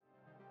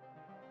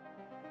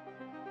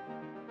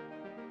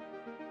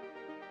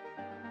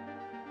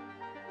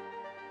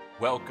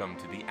Welcome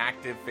to the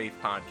Active Faith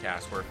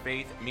Podcast, where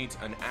faith meets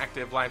an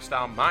active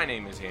lifestyle. My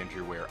name is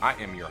Andrew Ware. I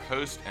am your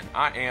host, and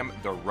I am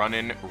the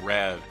Runnin'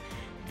 Rev.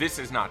 This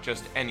is not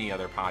just any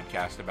other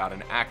podcast about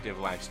an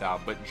active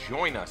lifestyle, but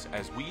join us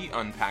as we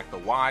unpack the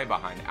why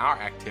behind our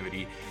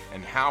activity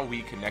and how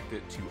we connect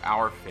it to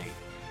our faith.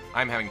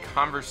 I'm having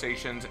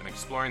conversations and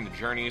exploring the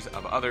journeys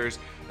of others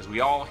as we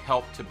all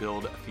help to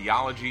build a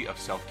theology of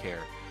self-care,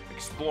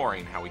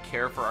 exploring how we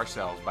care for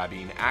ourselves by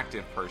being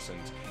active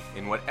persons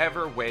in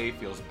whatever way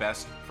feels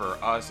best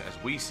for us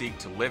as we seek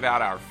to live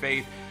out our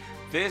faith.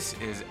 This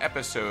is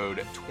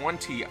episode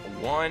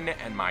 21,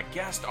 and my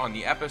guest on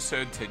the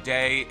episode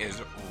today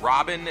is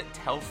Robin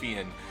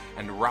Telfian.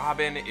 And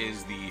Robin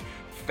is the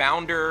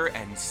founder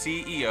and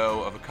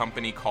CEO of a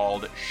company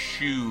called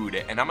Shood.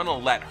 And I'm going to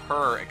let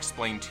her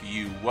explain to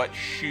you what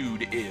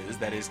Shood is.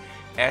 That is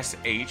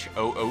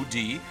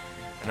S-H-O-O-D.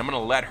 And I'm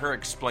going to let her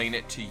explain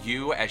it to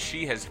you as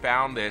she has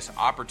found this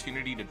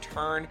opportunity to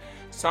turn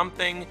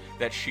something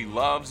that she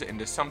loves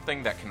into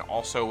something that can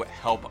also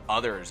help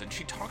others. And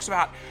she talks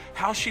about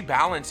how she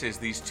balances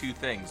these two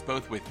things,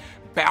 both with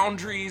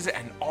boundaries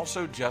and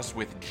also just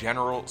with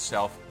general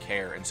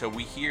self-care. And so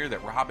we hear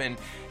that Robin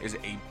is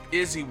a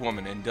busy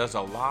woman and does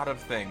a lot of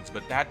things,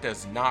 but that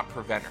does not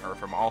prevent her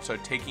from also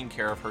taking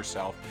care of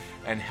herself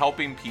and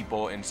helping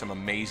people in some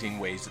amazing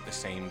ways at the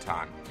same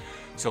time.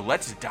 So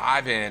let's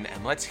dive in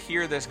and let's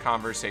hear this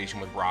conversation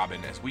with Robin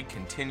as we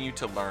continue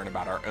to learn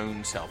about our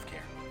own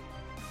self-care.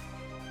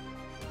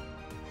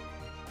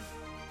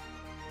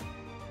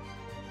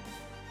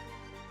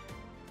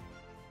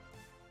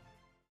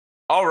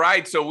 All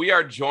right, so we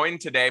are joined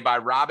today by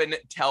Robin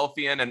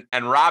Telfian,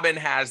 and Robin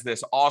has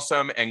this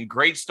awesome and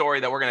great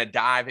story that we're going to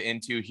dive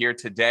into here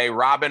today.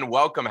 Robin,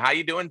 welcome. How are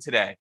you doing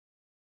today?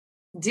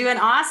 Doing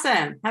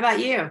awesome. How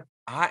about you?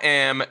 I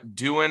am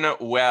doing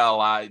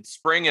well.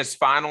 Spring is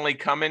finally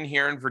coming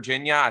here in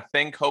Virginia. I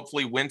think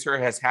hopefully winter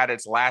has had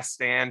its last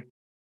stand.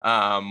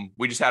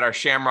 We just had our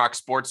Shamrock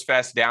Sports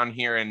Fest down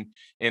here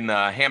in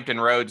the Hampton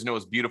Roads, and it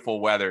was beautiful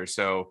weather.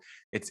 So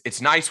it's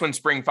nice when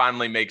spring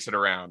finally makes it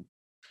around.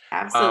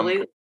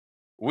 Absolutely.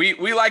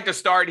 We like to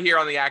start here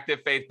on the Active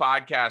Faith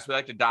Podcast. We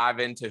like to dive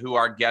into who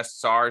our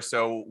guests are.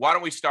 So why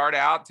don't we start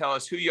out? Tell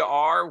us who you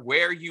are,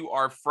 where you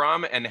are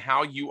from, and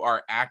how you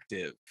are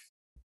active.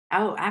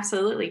 Oh,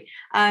 absolutely.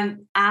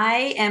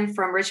 I am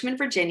from Richmond,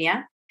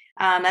 Virginia.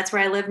 That's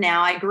where I live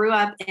now. I grew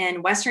up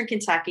in Western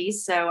Kentucky,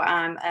 so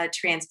I'm a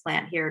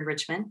transplant here in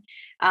Richmond.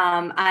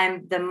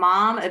 I'm the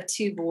mom of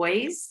two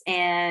boys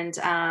and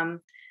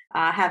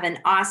have an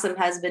awesome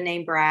husband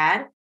named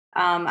Brad.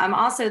 I'm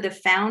also the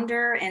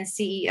founder and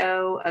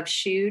CEO of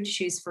Shood,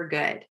 Shoes for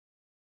Good.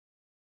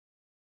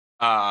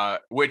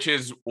 Which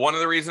is one of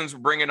the reasons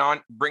we're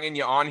bringing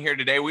you on here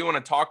today. We want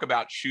to talk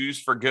about Shoes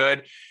for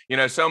Good. You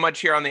know, so much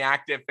here on the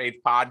Active Faith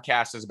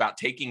Podcast is about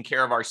taking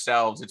care of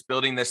ourselves. It's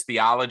building this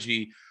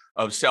theology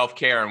of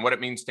self-care and what it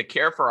means to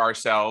care for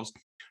ourselves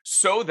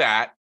so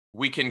that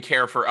we can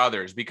care for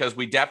others, because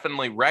we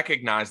definitely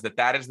recognize that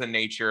that is the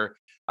nature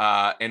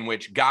in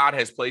which God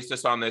has placed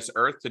us on this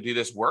earth to do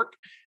this work.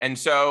 And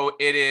so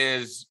it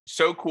is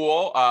so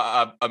cool.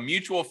 A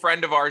mutual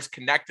friend of ours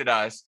connected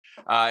us.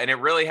 And it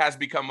really has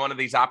become one of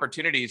these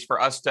opportunities for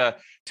us to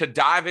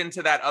dive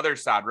into that other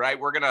side, right?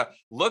 We're going to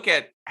look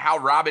at how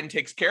Robin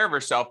takes care of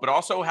herself, but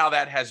also how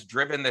that has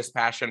driven this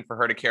passion for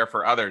her to care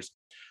for others.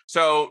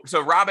 So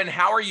Robin,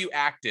 how are you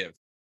active?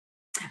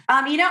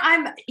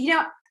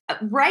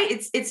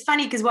 Right. It's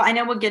funny because, I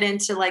know we'll get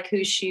into like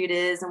who Shood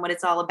is and what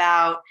it's all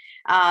about.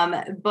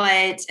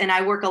 And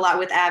I work a lot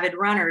with avid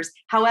runners.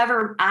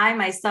 However, I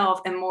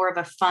myself am more of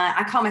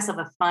I call myself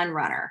a fun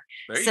runner.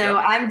 So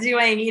I'm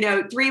doing,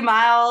 3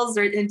 miles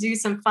and do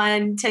some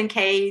fun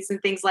 10Ks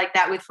and things like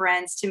that with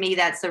friends. To me,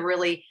 that's a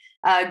really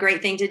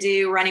great thing to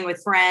do, running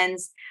with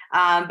friends.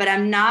 But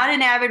I'm not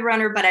an avid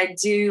runner, but I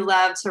do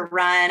love to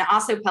run.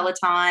 Also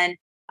Peloton.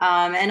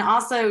 And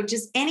also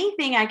just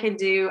anything I can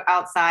do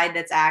outside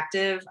that's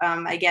active.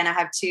 Again, I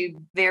have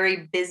two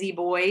very busy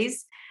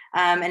boys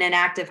and an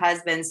active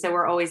husband. So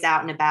we're always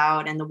out and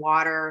about in the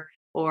water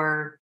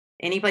or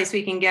any place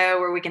we can go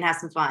where we can have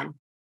some fun.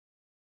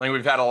 I think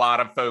we've had a lot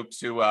of folks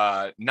who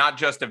not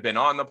just have been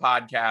on the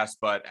podcast,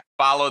 but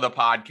follow the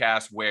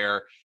podcast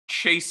where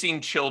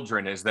chasing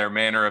children is their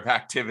manner of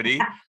activity.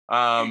 Yes.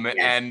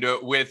 And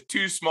with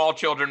two small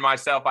children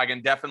myself, I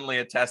can definitely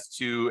attest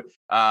to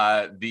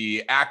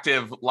the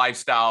active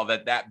lifestyle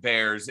that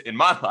bears in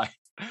my life.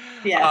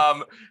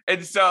 Yes.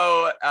 And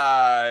so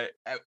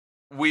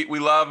we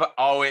love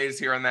always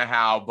hearing the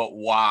how, but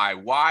why?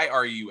 Why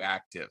are you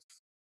active?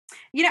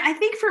 I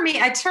think for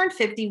me, I turned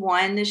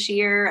 51 this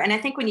year. And I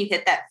think when you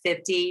hit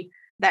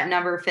that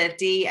number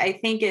 50, I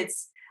think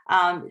it's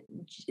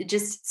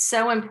just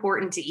so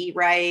important to eat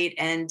right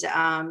and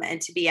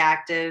to be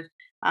active.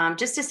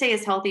 Just to stay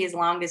as healthy as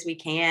long as we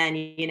can.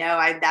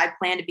 I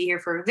plan to be here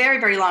for a very,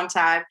 very long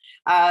time.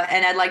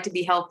 And I'd like to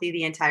be healthy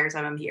the entire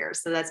time I'm here.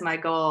 So that's my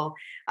goal.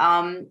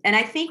 And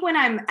I think when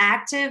I'm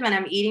active and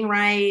I'm eating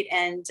right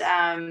and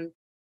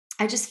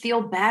I just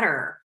feel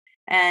better.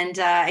 And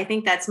I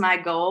think that's my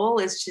goal,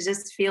 is to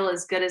just feel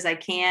as good as I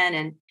can.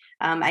 And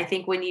I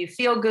think when you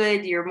feel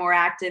good, you're more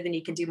active and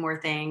you can do more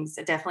things,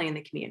 definitely in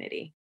the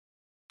community.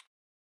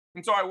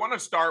 And so I want to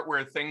start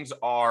where things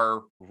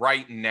are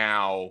right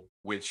now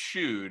with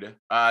Shoed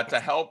to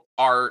help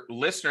our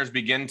listeners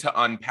begin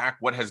to unpack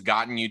what has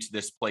gotten you to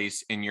this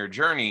place in your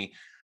journey.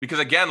 Because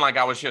again, like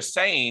I was just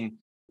saying,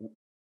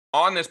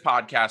 on this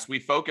podcast, we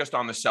focused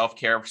on the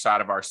self-care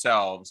side of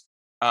ourselves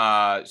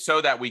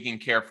so that we can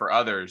care for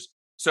others.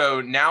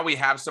 So now we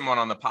have someone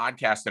on the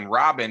podcast, and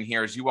Robin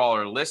here, as you all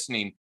are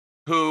listening,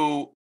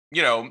 who,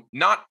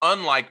 not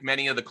unlike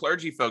many of the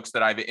clergy folks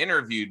that I've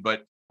interviewed,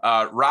 but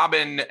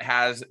Robin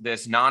has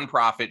this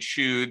nonprofit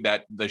Shoed,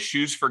 that the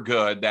Shoes for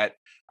Good, that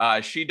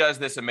she does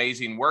this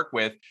amazing work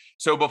with.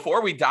 So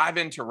before we dive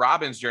into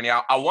Robin's journey,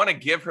 I want to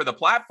give her the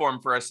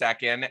platform for a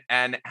second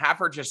and have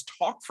her just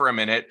talk for a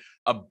minute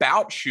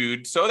about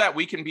Shoed so that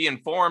we can be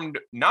informed,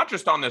 not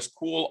just on this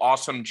cool,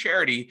 awesome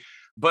charity,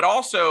 but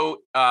also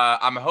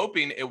I'm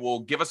hoping it will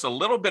give us a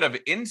little bit of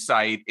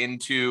insight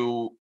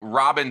into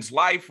Robin's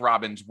life,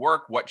 Robin's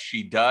work, what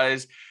she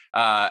does.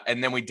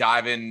 And then we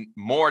dive in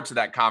more to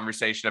that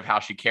conversation of how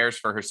she cares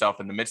for herself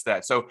in the midst of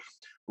that. So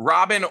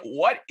Robin,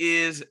 what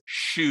is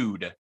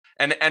Shoed?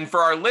 And for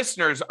our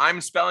listeners,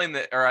 I'm spelling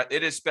that, or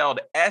it is spelled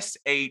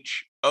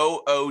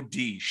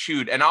Shood,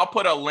 Shoed. And I'll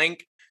put a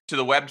link to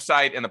the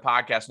website in the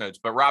podcast notes.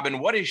 But Robin,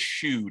 what is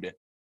Shoed?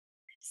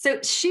 So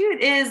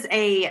Shoed is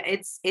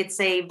it's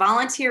a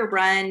volunteer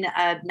run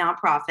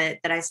nonprofit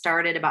that I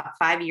started about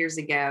 5 years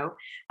ago.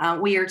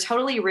 We are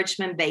totally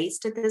Richmond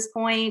based at this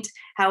point.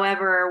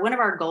 However, one of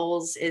our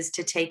goals is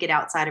to take it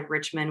outside of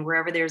Richmond,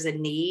 wherever there's a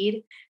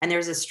need and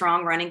there's a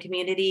strong running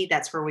community.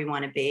 That's where we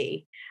want to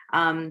be.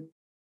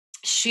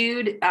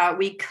 Shoed,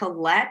 we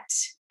collect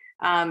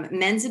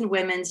men's and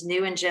women's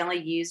new and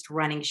gently used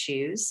running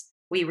shoes.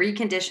 We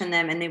recondition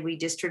them and then we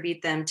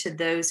distribute them to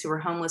those who are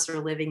homeless or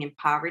living in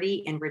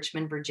poverty in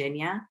Richmond,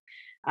 Virginia.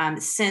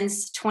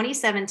 Since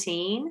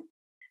 2017,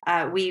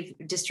 we've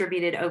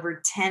distributed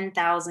over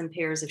 10,000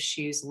 pairs of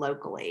shoes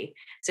locally.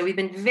 So we've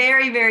been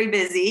very, very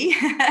busy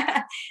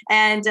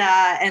and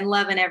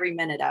loving every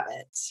minute of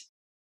it.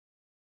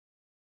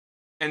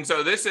 And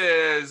so this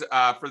is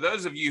for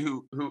those of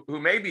you who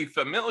may be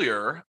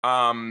familiar,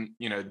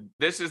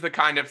 this is the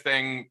kind of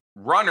thing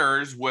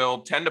runners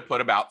will tend to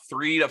put about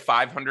 300 to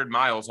 500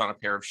 miles on a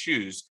pair of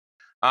shoes.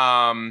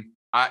 I've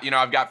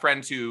got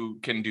friends who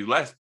can do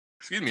less.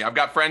 I've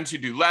got friends who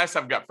do less.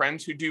 I've got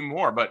friends who do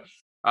more. But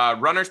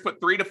runners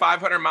put 300 to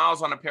 500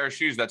 miles on a pair of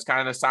shoes. That's kind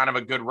of the sign of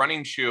a good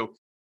running shoe.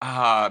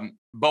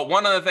 But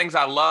one of the things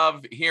I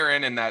love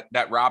hearing, and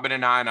that Robin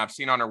and I've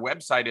seen on our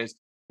website is,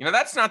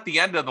 that's not the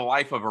end of the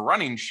life of a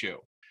running shoe.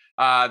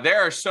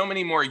 There are so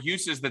many more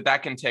uses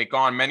that can take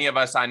on. Many of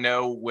us I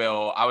know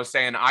I'll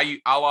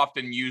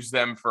often use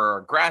them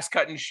for grass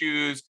cutting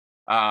shoes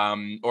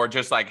or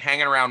just like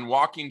hanging around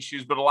walking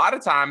shoes. But a lot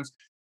of times,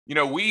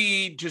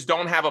 we just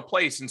don't have a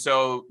place. And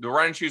so the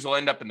running shoes will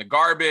end up in the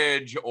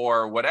garbage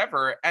or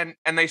whatever. And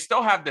they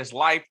still have this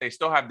life. They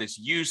still have this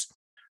use.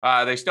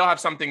 They still have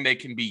something they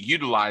can be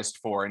utilized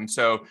for. And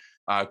so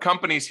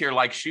companies here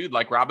like Shoed,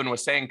 like Robin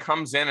was saying,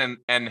 comes in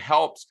and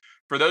helps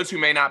for those who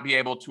may not be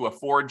able to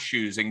afford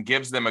shoes and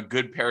gives them a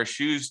good pair of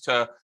shoes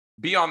to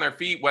be on their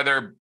feet,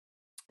 whether,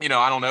 I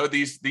don't know,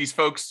 these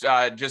folks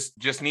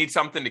just need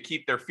something to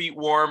keep their feet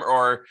warm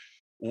or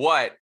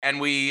what.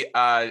 And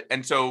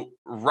so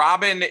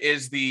Robin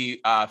is the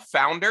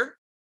founder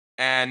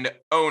and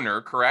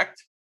owner,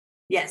 correct?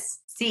 Yes.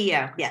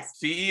 CEO. Yes.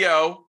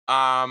 CEO.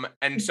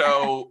 And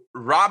so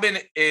Robin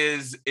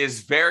is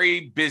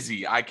very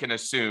busy, I can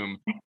assume,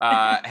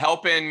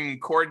 helping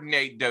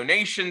coordinate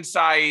donation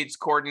sites,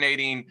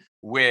 coordinating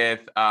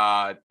with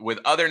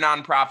other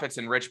nonprofits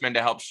in Richmond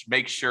to help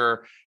make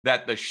sure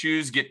that the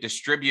shoes get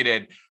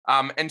distributed.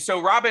 And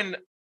so Robin,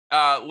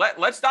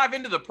 let's dive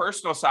into the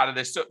personal side of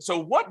this. So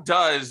what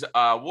does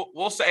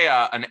we'll say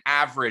an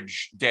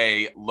average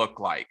day look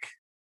like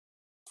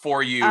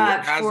for you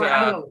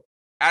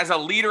as a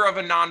leader of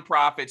a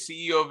nonprofit,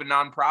 CEO of a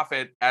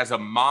nonprofit, as a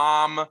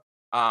mom,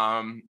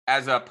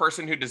 as a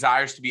person who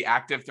desires to be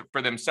active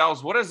for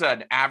themselves? What does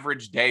an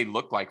average day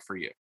look like for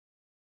you?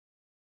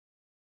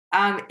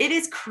 It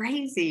is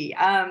crazy.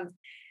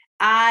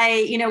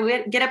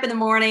 We get up in the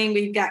morning,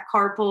 we've got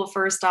carpool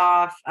first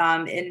off.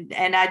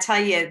 And I tell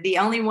you, the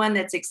only one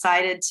that's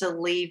excited to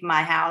leave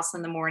my house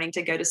in the morning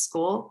to go to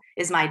school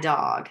is my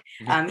dog.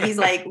 He's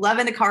like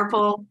loving the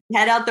carpool,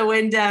 head out the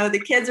window. The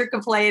kids are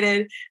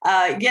complaining,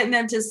 getting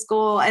them to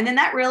school. And then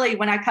that really,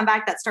 when I come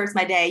back, that starts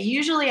my day.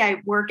 Usually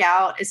I work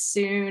out as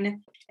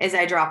soon as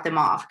I drop them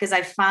off, because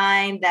I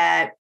find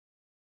that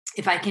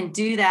if I can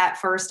do that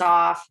first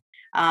off,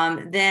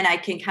 then I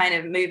can kind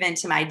of move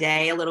into my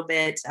day a little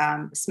bit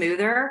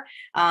smoother.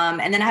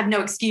 And then I have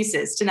no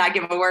excuses to not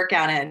get my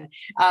workout in.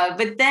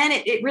 But then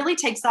it really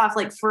takes off.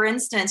 Like, for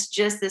instance,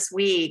 just this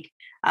week,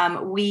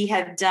 we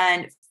have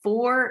done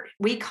 4,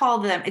 we call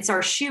them, it's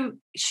our shoe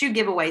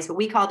giveaways, but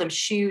we call them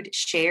Shoed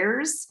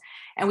shares.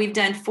 And we've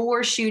done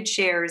 4 Shoed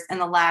shares in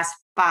the last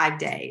 5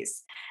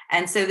 days.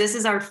 And so this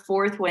is our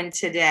 4th one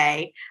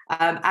today.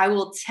 I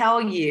will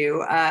tell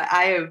you,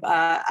 I'm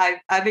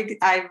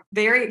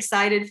very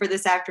excited for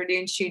this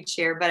afternoon shoot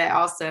share, but I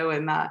also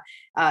am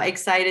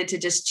excited to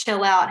just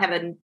chill out, have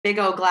a big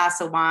old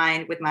glass of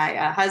wine with my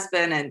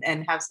husband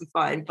and have some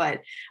fun. But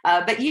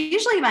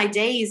usually my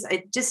days,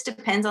 it just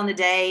depends on the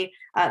day.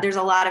 There's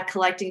a lot of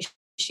collecting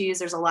shoes.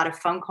 There's a lot of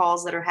phone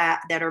calls that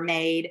are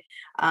made.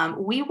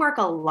 We work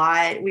a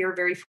lot. We are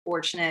very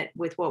fortunate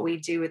with what we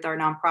do with our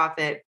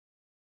nonprofit,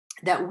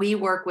 that we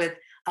work with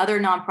other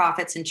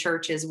nonprofits and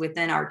churches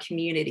within our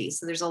community.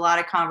 So there's a lot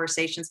of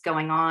conversations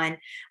going on,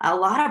 a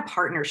lot of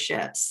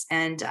partnerships,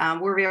 and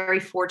we're very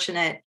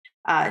fortunate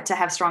to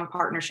have strong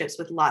partnerships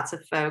with lots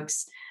of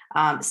folks.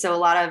 So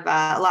a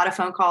lot of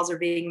phone calls are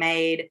being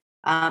made.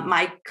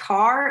 My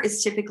car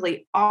is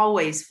typically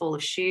always full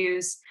of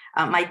shoes.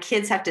 My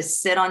kids have to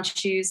sit on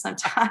shoes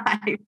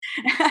sometimes.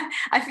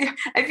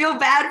 I feel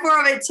bad for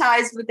them at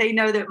times, but they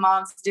know that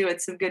mom's doing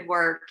some good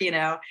work,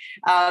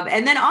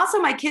 And then also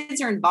my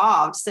kids are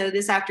involved. So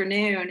this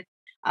afternoon,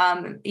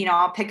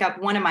 I'll pick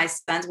up one of my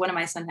sons. One of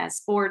my sons has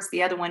sports.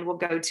 The other one will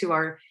go to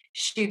our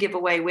shoe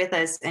giveaway with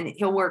us, and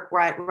he'll work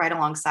right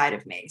alongside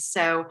of me.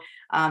 So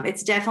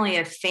it's definitely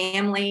a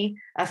family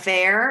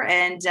affair,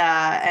 and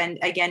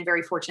again,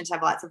 very fortunate to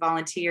have lots of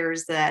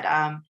volunteers that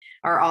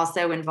are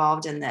also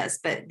involved in this.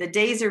 But the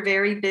days are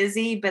very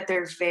busy, but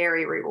they're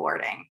very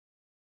rewarding.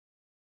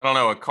 I don't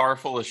know, a car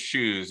full of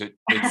shoes. It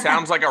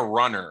sounds like a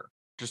runner,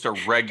 just a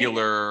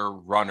regular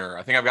runner.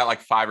 I think I've got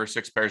like 5 or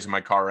 6 pairs in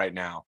my car right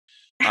now.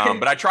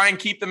 But I try and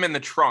keep them in the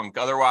trunk.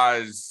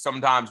 Otherwise,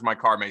 sometimes my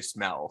car may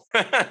smell.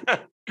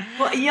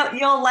 Well,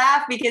 you'll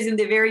laugh because in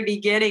the very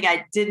beginning,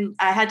 I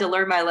had to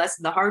learn my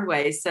lesson the hard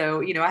way.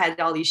 So, I had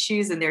all these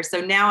shoes in there.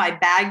 So now I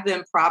bag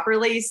them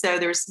properly. So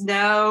there's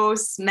no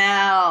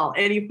smell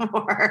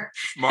anymore.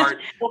 Smart.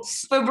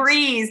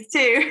 Febreze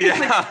too.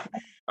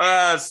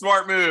 Yeah.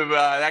 Smart move.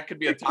 That could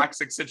be a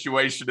toxic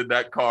situation in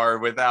that car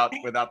without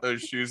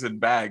those shoes and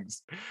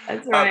bags.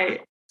 That's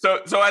right.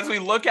 So as we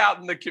look out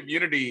in the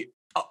community,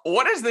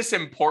 what is this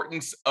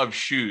importance of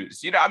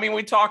shoes?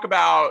 We talk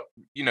about,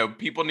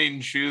 people needing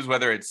shoes,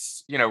 whether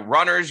it's,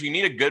 runners, you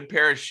need a good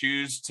pair of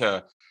shoes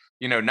to,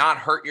 not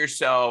hurt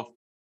yourself.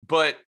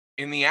 But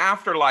in the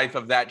afterlife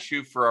of that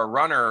shoe for a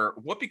runner,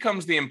 what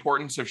becomes the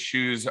importance of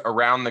shoes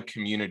around the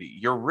community?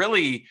 You're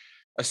really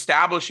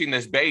establishing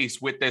this base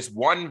with this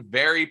one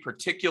very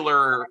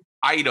particular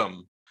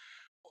item.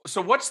 So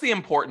what's the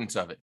importance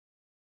of it?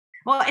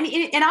 Well,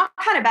 and I'll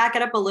kind of back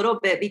it up a little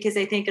bit because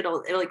I think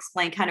it'll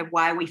explain kind of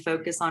why we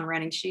focus on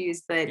running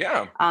shoes. But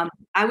yeah,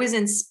 I was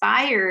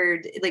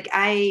inspired.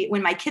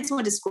 When my kids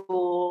went to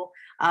school,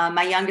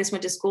 my youngest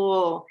went to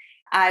school,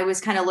 I was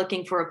kind of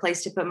looking for a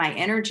place to put my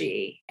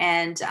energy.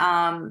 And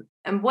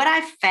what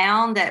I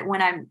found that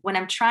when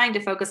I'm trying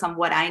to focus on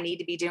what I need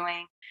to be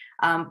doing,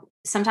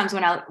 sometimes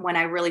when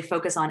I really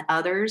focus on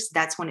others,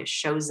 that's when it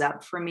shows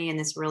up for me in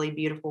this really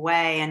beautiful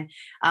way. And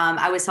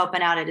I was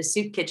helping out at a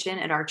soup kitchen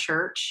at our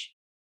church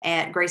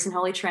at Grace and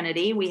Holy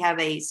Trinity. We have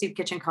a soup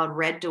kitchen called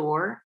Red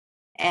Door,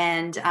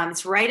 and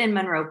it's right in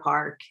Monroe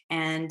Park.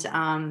 And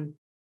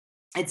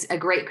it's a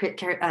great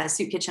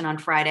soup kitchen on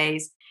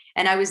Fridays.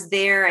 And I was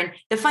there. And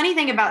the funny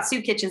thing about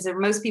soup kitchens is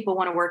most people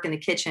want to work in the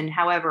kitchen.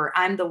 However,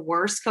 I'm the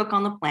worst cook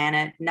on the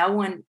planet. No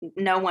one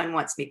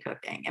wants me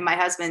cooking. And my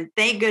husband,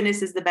 thank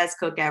goodness, is the best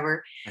cook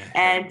ever.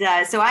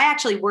 And so I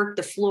actually worked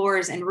the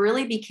floors and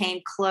really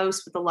became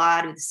close with a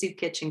lot of the soup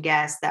kitchen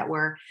guests that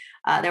were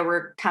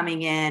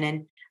coming in.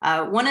 And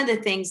one of the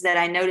things that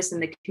I noticed in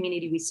the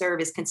community we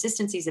serve is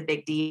consistency is a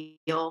big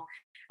deal.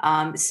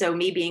 So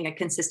me being a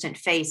consistent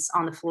face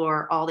on the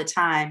floor all the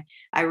time,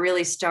 I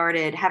really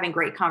started having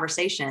great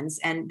conversations.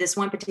 And this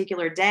one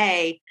particular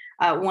day,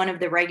 one of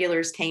the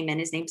regulars came in.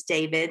 His name's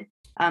David.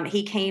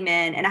 He came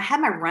in, and I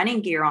had my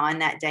running gear on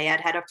that day.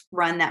 I'd had a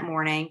run that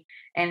morning,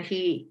 and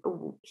he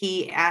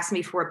asked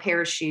me for a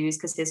pair of shoes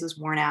because his was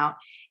worn out.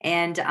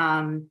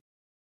 And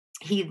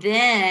he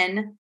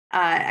then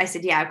I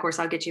said, yeah, of course,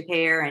 I'll get you a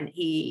pair. And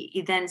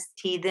he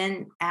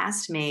then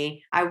asked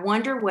me, I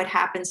wonder what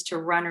happens to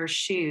runners'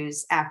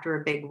 shoes after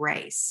a big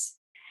race.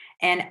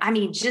 And I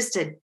mean, just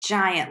a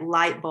giant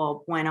light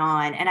bulb went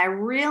on. And I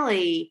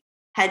really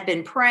had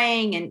been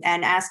praying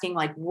and asking,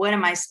 like, what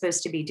am I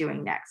supposed to be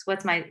doing next?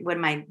 What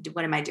am I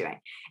doing?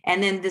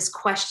 And then this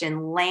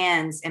question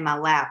lands in my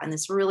lap in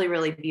this really,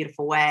 really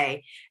beautiful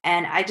way.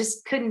 And I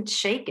just couldn't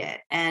shake it.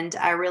 And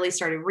I really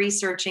started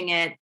researching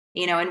it.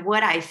 And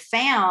what I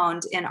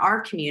found in our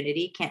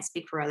community, can't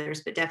speak for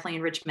others, but definitely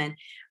in Richmond,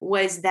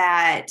 was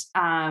that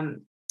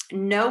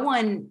no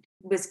one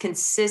was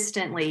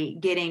consistently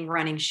getting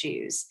running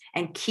shoes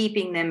and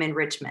keeping them in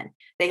Richmond.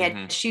 They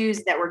had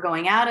shoes that were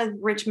going out of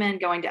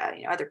Richmond, going to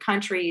other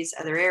countries,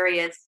 other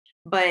areas.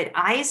 But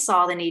I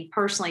saw the need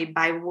personally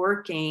by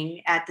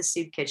working at the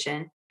soup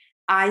kitchen.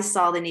 I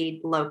saw the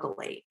need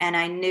locally. And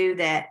I knew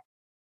that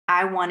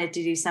I wanted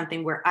to do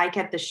something where I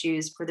kept the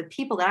shoes for the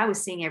people that I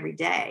was seeing every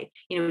day,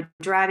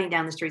 driving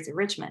down the streets of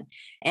Richmond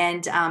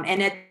and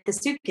at the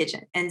soup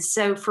kitchen. And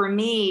so for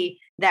me,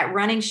 that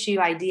running shoe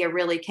idea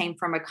really came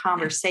from a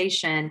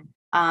conversation.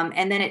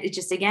 And then it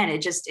just, again,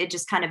 it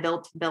just kind of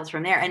built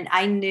from there. And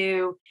I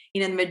knew,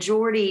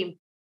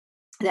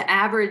 the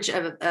average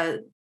of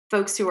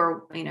folks who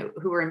are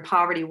in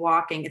poverty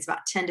walking, it's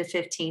about 10 to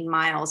 15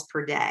 miles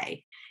per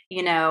day,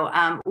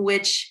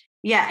 which,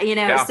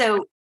 Yeah.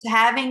 so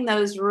having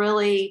those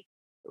really,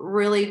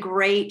 really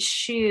great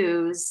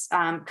shoes,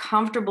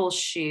 comfortable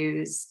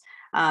shoes,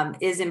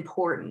 is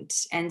important.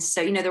 And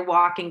so, they're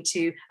walking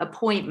to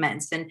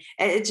appointments and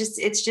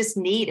it's just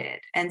needed.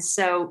 And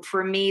so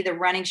for me, the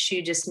running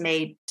shoe just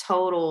made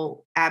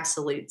total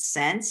absolute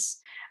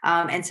sense.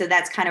 And so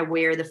that's kind of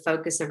where the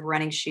focus of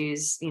running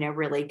shoes,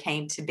 really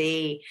came to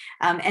be.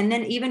 And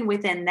then even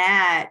within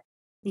that,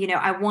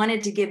 I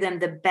wanted to give them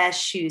the best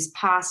shoes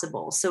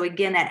possible. So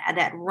again,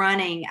 that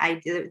running,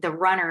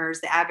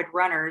 the avid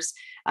runners,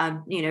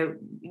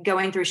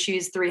 going through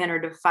shoes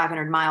 300 to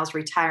 500 miles,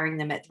 retiring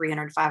them at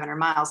 300, 500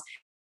 miles.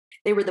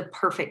 They were the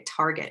perfect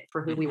target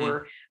for who we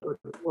were,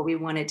 what we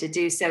wanted to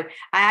do. So I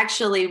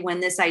actually, when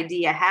this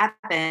idea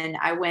happened,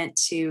 I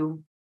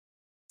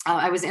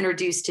was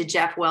introduced to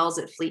Jeff Wells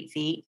at Fleet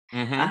Feet,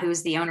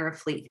 who's the owner of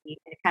Fleet Feet.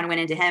 I kind of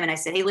went into him and I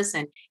said, "Hey,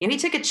 listen, he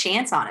took a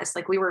chance on us.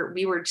 Like we were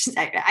just,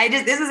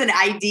 this is an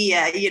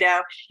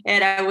idea,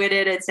 and I went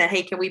in and said,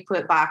 "Hey, can we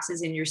put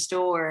boxes in your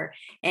store?"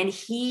 And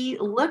he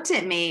looked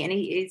at me and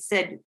he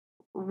said,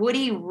 "What do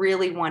you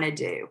really want to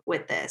do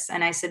with this?"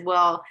 And I said,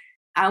 "Well,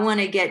 I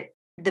want to get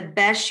the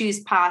best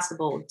shoes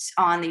possible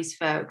on these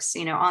folks,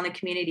 on the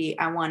community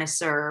I want to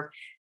serve.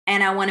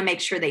 And I want to make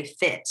sure they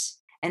fit."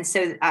 And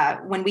so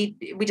when we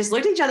just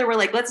looked at each other, we're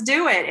like, let's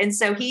do it. And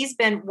so he's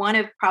been one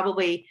of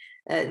probably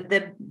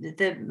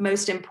the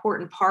most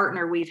important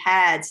partner we've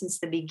had since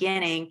the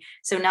beginning.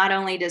 So not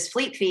only does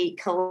Fleet Feet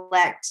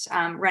collect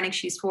running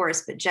shoes for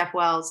us, but Jeff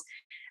Wells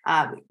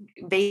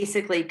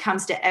basically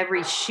comes to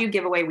every shoe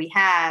giveaway we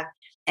have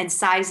and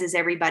sizes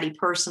everybody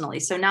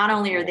personally. So not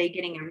only are they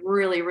getting a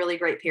really, really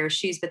great pair of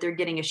shoes, but they're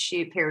getting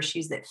pair of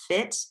shoes that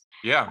fit.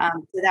 Yeah.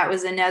 So that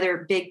was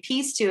another big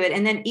piece to it.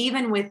 And then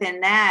even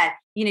within that,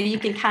 you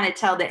can kind of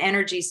tell the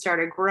energy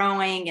started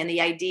growing and the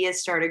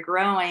ideas started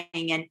growing.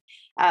 And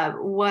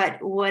what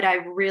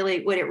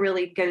it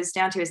really goes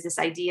down to is this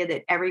idea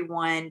that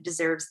everyone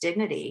deserves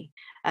dignity,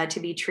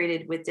 to be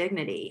treated with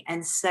dignity.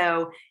 And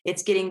so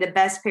it's getting the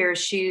best pair of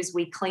shoes.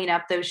 We clean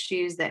up those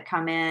shoes that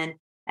come in,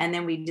 and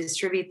then we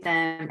distribute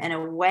them in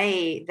a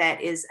way that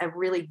is a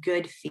really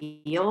good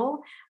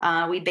feel.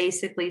 We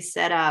basically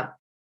set up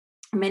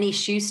many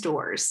shoe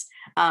stores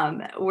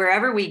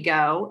wherever we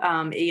go.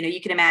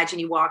 You can imagine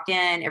you walk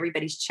in,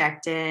 everybody's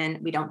checked in.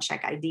 We don't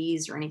check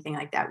IDs or anything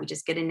like that. We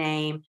just get a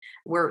name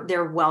where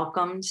they're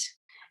welcomed.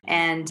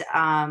 And,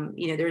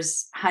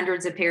 there's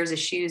hundreds of pairs of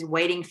shoes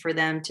waiting for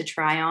them to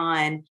try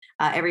on.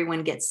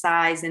 Everyone gets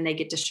sized and they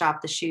get to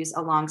shop the shoes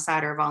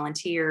alongside our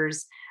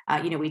volunteers.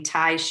 We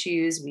tie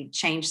shoes, we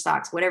change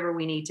socks, whatever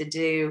we need to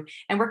do.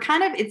 And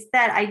it's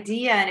that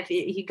idea. And if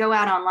you go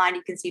out online,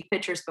 you can see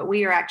pictures, but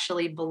we are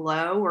actually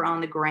below, we're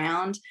on the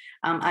ground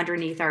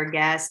underneath our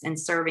guests and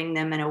serving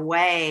them in a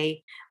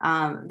way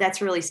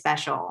that's really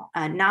special,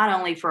 not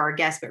only for our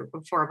guests,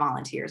 but for our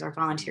volunteers. Our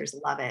volunteers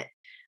love it.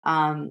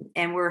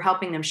 And we're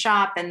helping them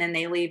shop, and then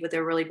they leave with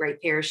a really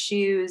great pair of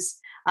shoes.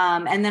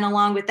 And then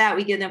along with that,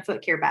 we give them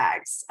foot care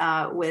bags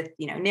with,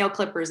 nail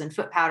clippers and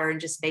foot powder and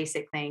just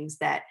basic things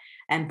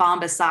and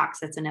Bomba socks.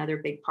 That's another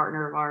big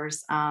partner of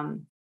ours.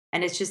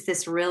 And it's just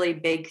this really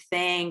big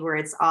thing where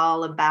it's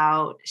all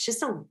about,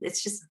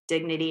 it's just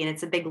dignity, and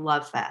it's a big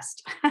love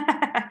fest.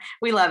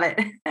 We love it.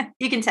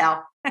 You can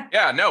tell.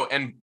 Yeah, no.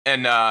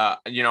 And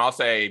I'll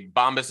say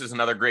Bombas is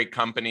another great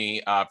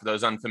company. For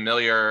those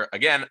unfamiliar,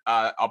 again,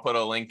 I'll put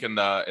a link in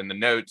the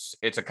notes.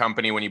 It's a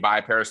company, when you buy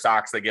a pair of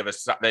socks,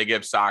 they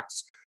give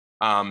socks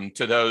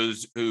to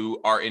those who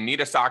are in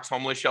need of socks,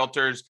 homeless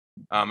shelters.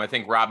 I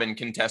think Robin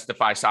can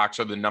testify socks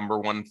are the number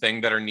one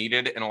thing that are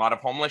needed in a lot of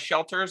homeless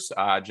shelters,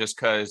 just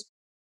because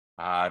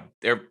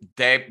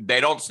they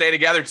don't stay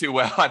together too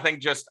well. I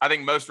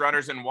think most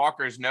runners and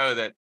walkers know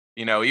that,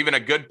 even a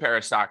good pair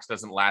of socks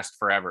doesn't last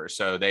forever.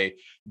 So they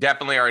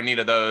definitely are in need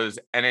of those,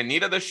 and in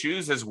need of the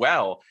shoes as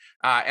well.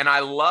 And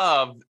I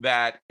love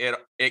that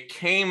it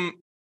came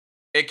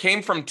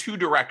from two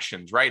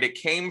directions, right? It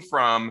came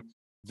from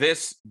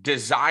this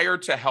desire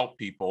to help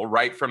people,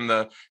 right, from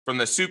the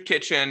soup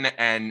kitchen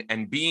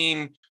and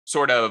being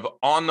sort of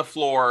on the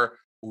floor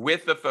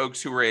with the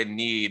folks who are in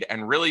need,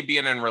 and really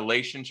being in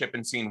relationship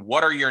and seeing,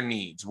 what are your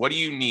needs? What do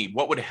you need?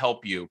 What would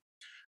help you?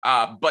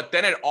 But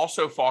then it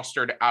also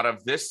fostered out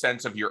of this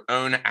sense of your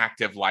own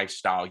active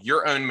lifestyle,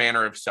 your own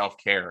manner of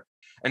self-care.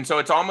 And so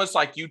it's almost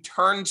like you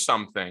turned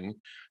something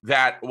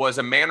that was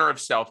a manner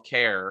of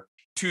self-care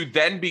to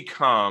then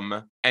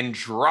become and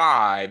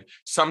drive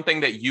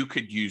something that you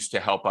could use to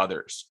help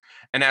others.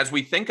 And as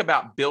we think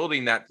about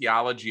building that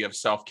theology of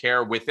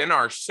self-care within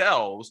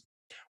ourselves,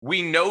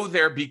 we know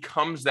there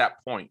becomes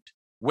that point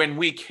when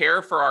we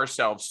care for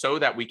ourselves so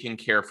that we can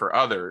care for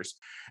others.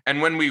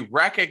 And when we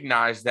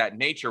recognize that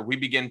nature, we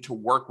begin to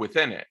work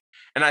within it.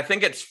 And I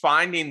think it's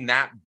finding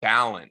that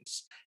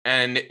balance.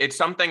 And it's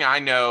something I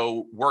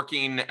know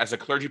working as a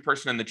clergy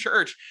person in the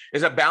church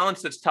is a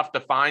balance that's tough to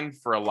find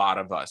for a lot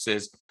of us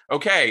is,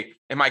 okay,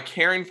 am I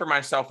caring for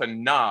myself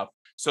enough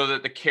so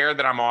that the care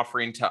that I'm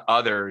offering to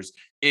others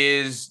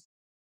is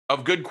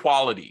of good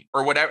quality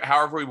or whatever,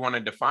 however we want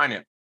to define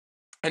it.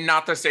 And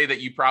not to say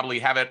that you probably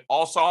have it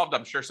all solved.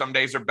 I'm sure some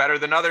days are better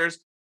than others.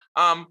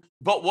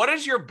 But what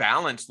does your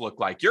balance look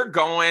like? You're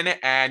going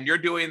and you're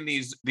doing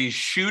these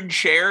shooed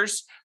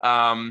shares.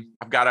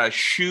 I've got a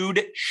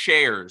shooed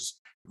shares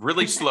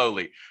really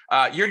slowly.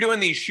 You're doing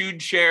these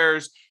shooed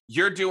shares.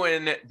 You're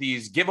doing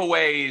these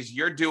giveaways.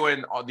 You're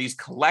doing all these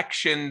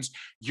collections.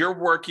 You're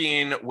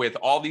working with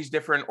all these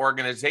different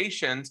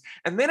organizations.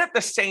 And then at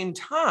the same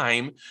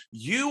time,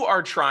 you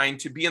are trying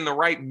to be in the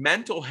right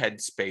mental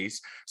headspace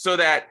so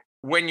that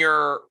when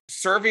you're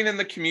serving in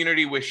the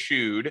community with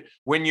Shoed,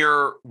 when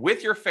you're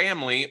with your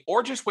family,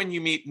 or just when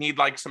you need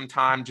like some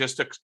time just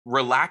to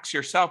relax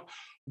yourself,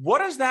 what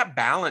does that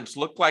balance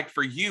look like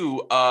for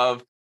you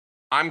of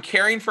I'm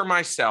caring for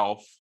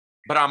myself,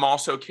 but I'm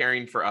also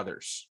caring for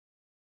others?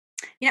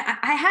 Yeah,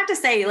 I have to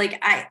say,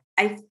 like,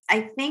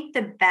 I think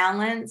the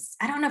balance,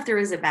 I don't know if there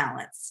is a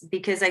balance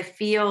because I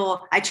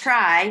feel I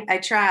try.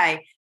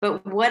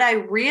 But what I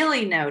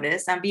really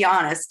notice, I'll be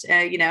honest,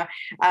 and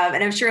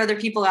I'm sure other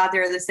people out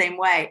there are the same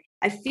way.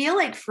 I feel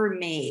like for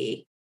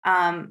me,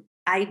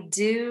 I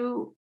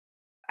do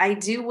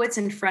what's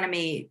in front of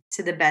me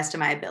to the best of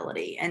my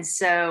ability. And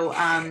so,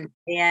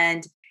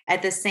 and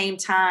at the same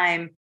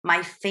time,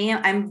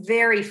 I'm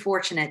very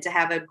fortunate to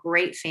have a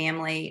great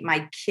family,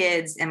 my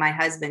kids and my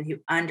husband who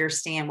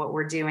understand what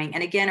we're doing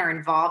and again, are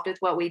involved with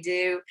what we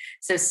do.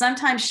 So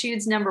sometimes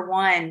Shoot's number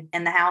one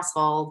in the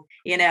household,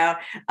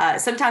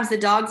 sometimes the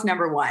dog's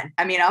number one.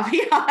 I mean, I'll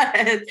be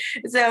honest.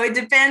 So it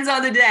depends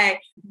on the day.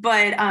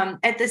 But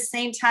at the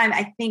same time,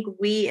 I think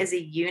we as a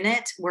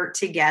unit work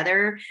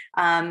together.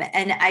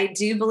 And I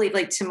do believe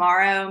like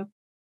tomorrow,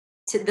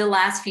 the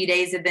last few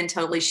days have been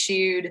totally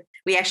Shoed.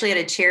 We actually had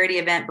a charity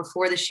event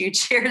before the Shoed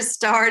Shares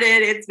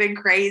started. It's been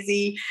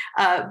crazy.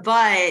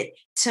 But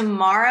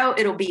tomorrow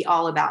it'll be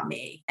all about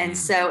me. And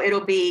so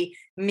it'll be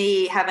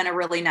me having a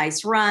really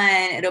nice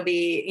run. It'll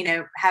be,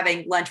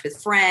 having lunch with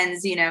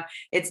friends,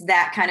 it's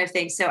that kind of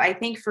thing. So I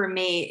think for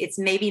me, it's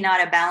maybe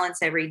not a balance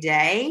every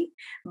day,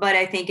 but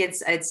I think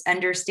it's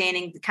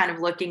understanding, kind of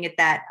looking at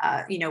that,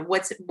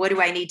 what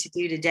do I need to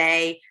do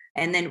today?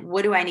 And then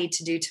what do I need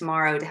to do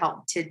tomorrow to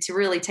help to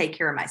really take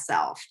care of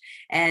myself?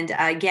 And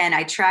again,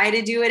 I try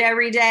to do it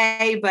every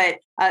day, but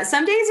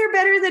some days are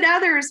better than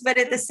others. But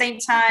at the same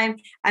time,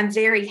 I'm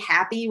very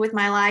happy with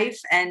my life.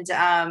 And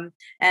I'm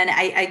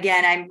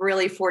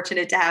really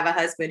fortunate to have a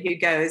husband who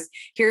goes,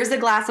 here's a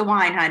glass of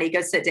wine, honey, go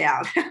sit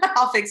down.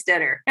 I'll fix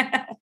dinner.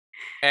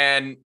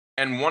 And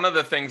one of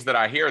the things that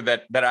I hear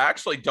that I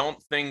actually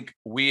don't think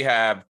we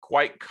have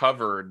quite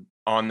covered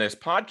on this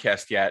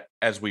podcast yet,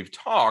 as we've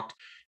talked,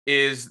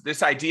 is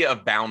this idea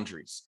of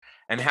boundaries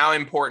and how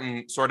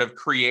important sort of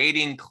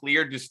creating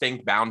clear,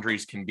 distinct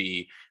boundaries can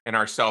be in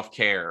our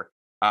self-care.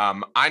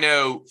 I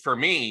know for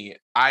me,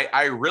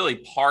 I really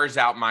parse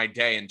out my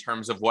day in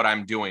terms of what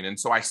I'm doing. And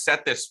so I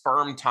set this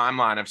firm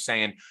timeline of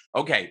saying,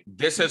 okay,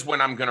 this is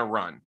when I'm going to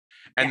run.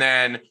 And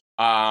then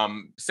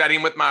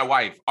setting with my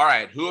wife, all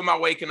right, who am I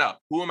waking up?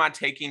 Who am I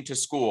taking to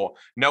school?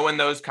 Knowing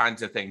those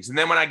kinds of things. And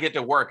then when I get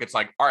to work, it's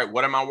like, all right,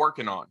 what am I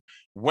working on?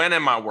 When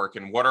am I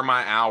working? What are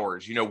my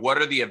hours? What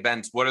are the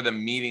events? What are the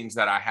meetings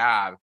that I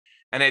have?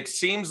 And it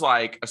seems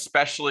like,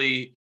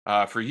 especially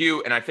for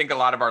you, and I think a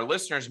lot of our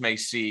listeners may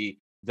see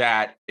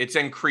that it's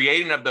in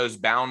creating of those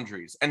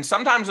boundaries. And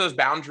sometimes those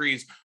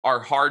boundaries are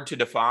hard to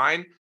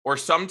define, or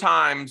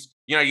sometimes,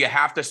 you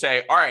have to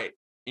say, all right,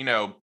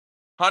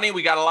 honey,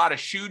 we got a lot of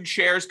Shoed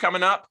shares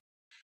coming up.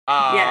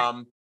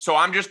 So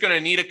I'm just going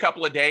to need a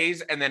couple of days.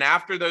 And then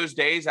after those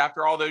days,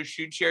 after all those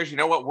Shoed shares, you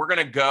know what, we're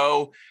going to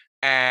go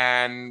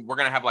and we're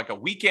going to have like a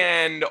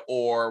weekend,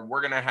 or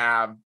we're going to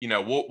have,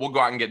 we'll go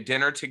out and get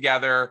dinner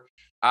together.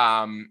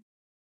 How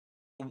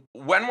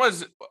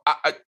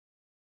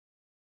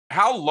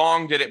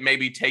long did it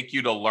maybe take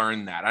you to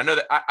learn that? I know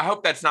that I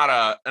hope that's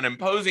not an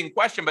imposing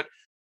question, but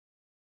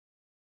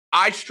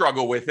I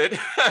struggle with it.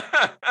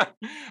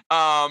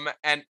 And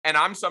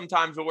I'm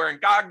sometimes aware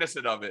and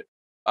cognizant of it.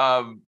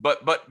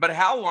 But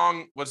how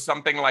long was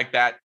something like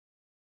that?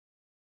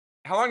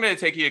 How long did it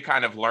take you to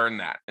kind of learn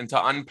that and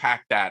to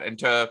unpack that and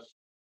to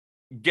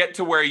get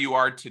to where you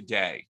are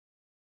today?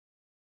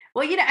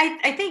 Well,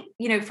 I think,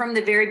 from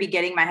the very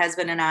beginning, my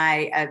husband and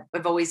I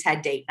have always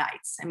had date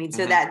nights. I mean,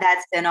 so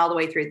that's been all the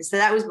way through. So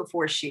that was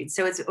before Shoed.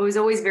 So it was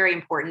always very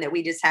important that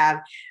we just have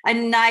a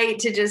night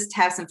to just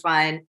have some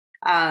fun.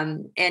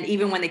 And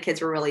even when the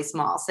kids were really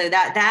small. So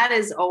that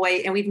is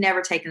always, and we've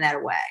never taken that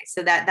away.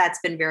 So that's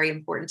been very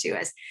important to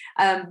us.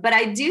 But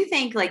I do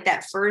think like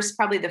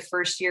probably the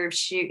first year of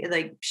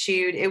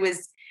Shoed, it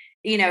was,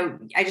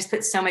 I just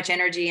put so much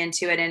energy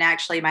into it. And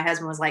actually my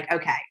husband was like,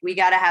 okay, we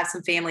got to have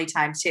some family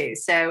time too.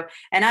 So,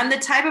 and I'm the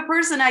type of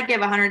person I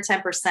give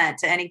 110%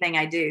 to anything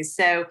I do.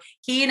 So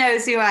he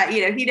knows he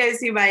knows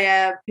who I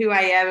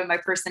am and my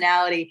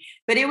personality,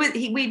 but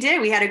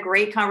we had a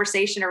great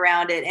conversation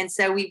around it. And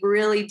so we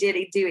really did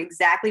do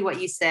exactly what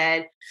you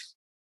said.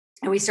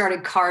 And we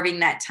started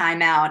carving that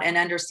time out and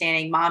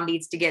understanding mom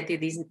needs to get through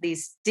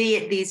these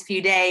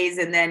few days.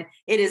 And then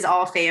it is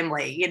all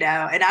family,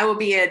 and I will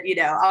be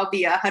I'll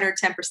be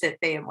 110%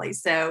 family.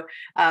 So,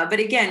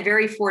 but again,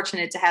 very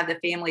fortunate to have the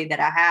family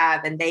that I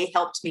have, and they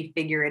helped me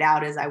figure it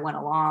out as I went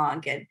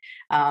along.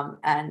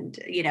 And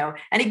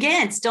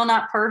again, still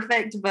not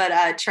perfect,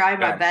 but try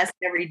my best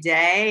every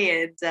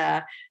day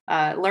and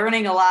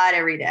learning a lot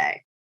every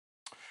day.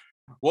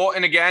 Well,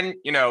 and again,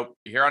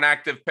 here on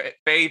Active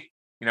Faith,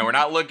 we're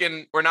not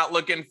looking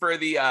for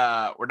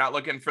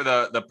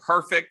the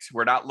perfect.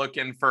 We're not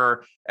looking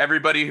for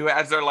everybody who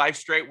has their life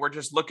straight. We're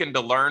just looking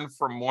to learn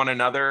from one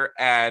another.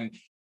 And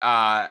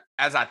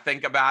as I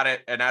think about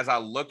it, and as I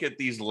look at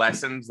these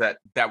lessons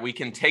that we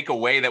can take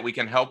away, that we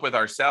can help with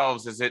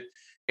ourselves, is it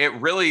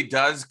really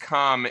does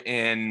come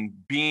in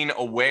being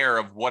aware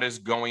of what is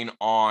going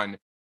on,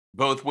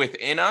 both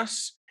within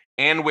us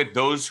and with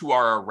those who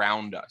are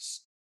around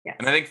us. Yes.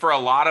 And I think for a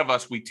lot of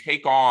us, we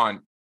take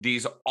on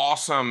these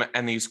awesome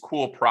and these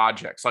cool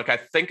projects. Like I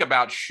think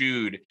about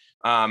Shoot,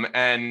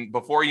 and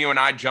before you and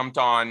I jumped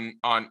on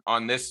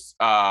this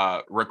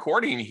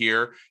recording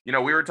here, we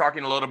were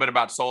talking a little bit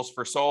about Souls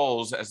for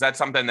Souls, as that's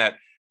something that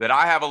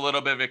I have a little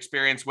bit of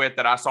experience with,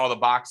 that I saw the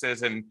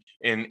boxes in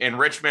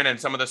Richmond and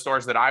some of the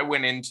stores that I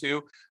went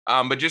into.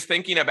 But just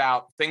thinking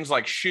about things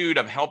like Shoot,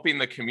 of helping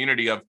the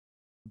community, of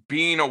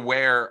being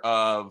aware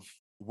of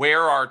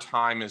where our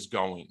time is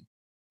going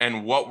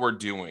and what we're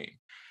doing.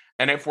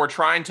 And if we're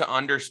trying to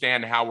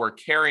understand how we're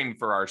caring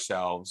for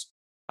ourselves,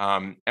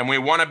 and we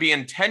want to be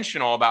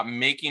intentional about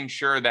making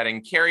sure that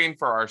in caring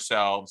for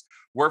ourselves,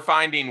 we're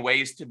finding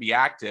ways to be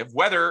active,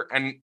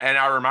 and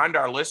I remind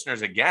our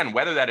listeners again,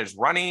 whether that is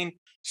running,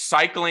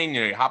 cycling,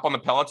 you hop on the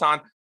Peloton,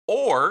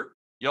 or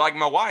you're like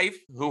my wife,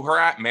 who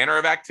her manner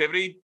of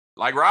activity,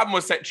 like Robin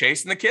was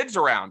chasing the kids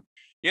around.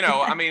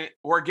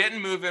 We're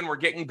getting moving, we're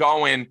getting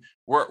going.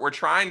 We're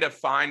trying to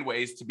find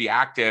ways to be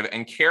active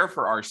and care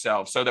for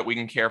ourselves so that we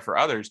can care for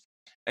others.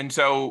 And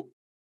so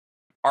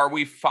are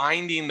we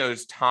finding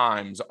those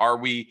times? Are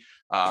we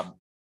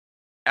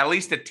at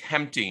least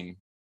attempting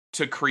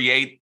to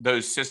create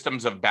those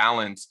systems of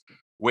balance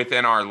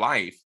within our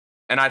life?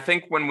 And I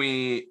think when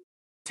we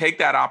take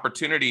that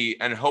opportunity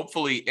and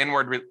hopefully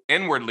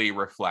inwardly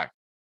reflect,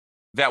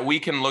 that we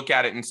can look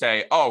at it and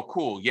say, oh,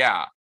 cool.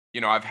 Yeah.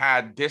 I've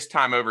had this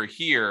time over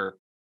here,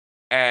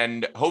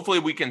 and hopefully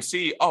we can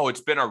see, oh,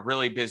 it's been a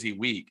really busy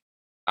week.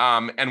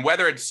 And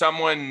whether it's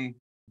someone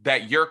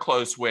that you're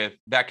close with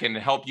that can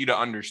help you to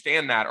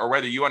understand that, or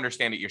whether you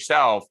understand it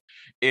yourself,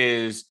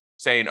 is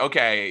saying,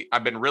 okay,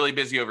 I've been really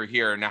busy over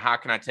here. Now, how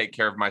can I take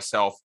care of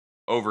myself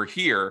over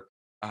here?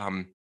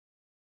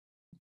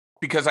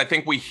 Because I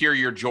think we hear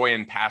your joy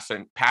and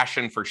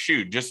passion for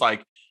Shoot, just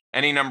like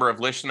any number of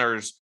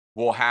listeners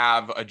will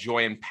have a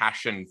joy and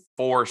passion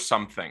for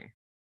something.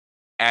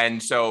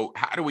 And so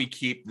how do we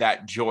keep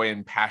that joy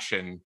and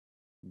passion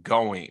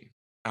going?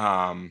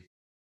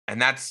 And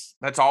that's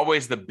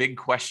always the big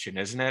question,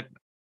 isn't it?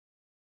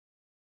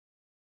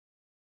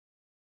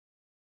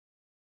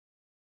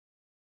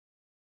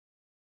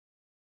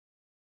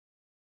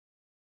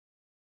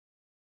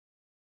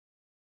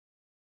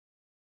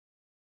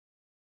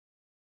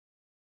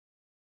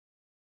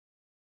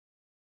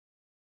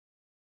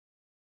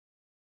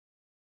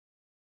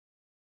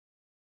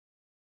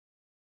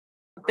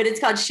 But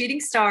it's called Shooting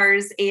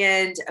Stars.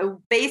 And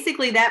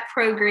basically that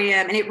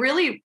program, and it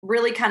really,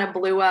 really kind of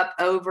blew up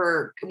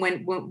over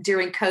when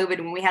during COVID,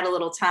 when we had a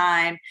little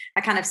time,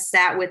 I kind of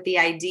sat with the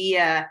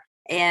idea.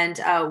 And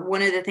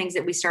one of the things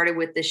that we started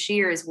with this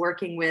year is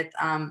working with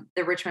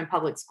the Richmond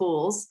Public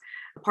Schools,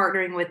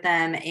 partnering with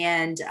them.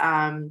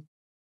 And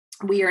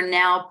we are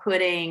now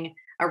putting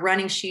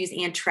running shoes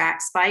and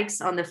track spikes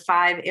on the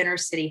 5 inner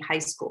city high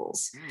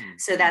schools.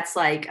 So that's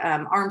like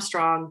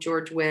Armstrong,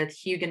 George Wythe,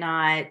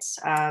 Huguenot,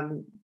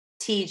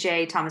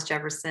 TJ, Thomas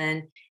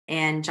Jefferson,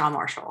 and John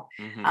Marshall.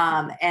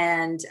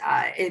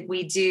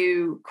 We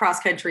do cross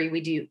country, we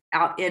do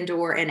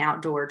indoor and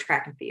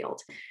track and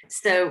field.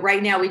 So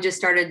right now we just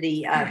started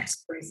the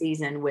spring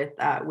season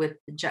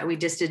we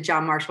just did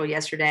John Marshall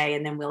yesterday,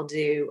 and then we'll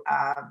do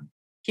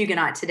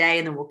Huguenot today,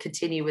 and then we'll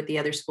continue with the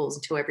other schools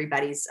until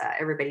everybody's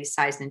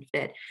sized and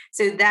fit.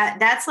 So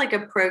that's like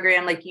a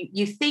program, like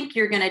you think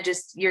you're going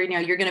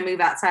to move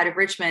outside of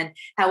Richmond.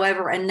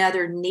 However,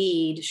 another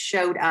need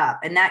showed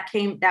up, and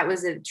that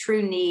was a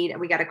true need.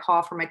 We got a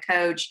call from a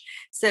coach.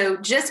 So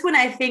just when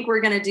I think we're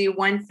going to do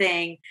one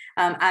thing,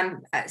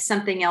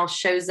 something else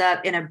shows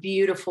up in a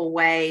beautiful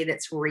way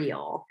that's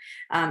real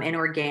and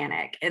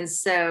organic. And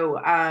so,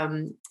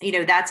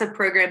 that's a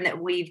program that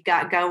we've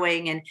got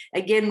going. And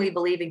again, we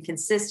believe in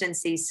consistency.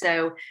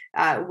 So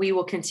we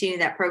will continue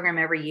that program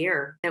every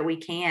year that we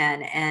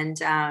can.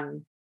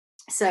 And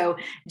So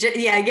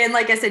yeah, again,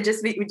 like I said,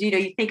 just,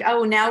 you think,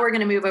 oh, now we're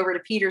going to move over to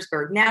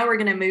Petersburg. Now we're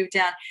going to move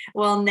down.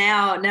 Well,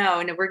 now,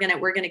 no, we're going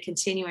to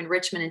continue in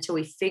Richmond until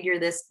we figure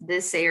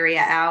this area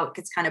out.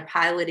 It's kind of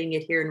piloting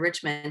it here in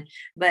Richmond.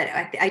 But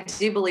I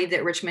do believe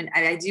that Richmond,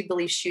 I do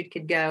believe Shoot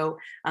could go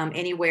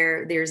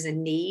anywhere there's a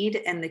need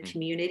in the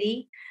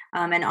community,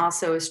 and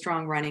also a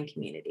strong running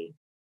community.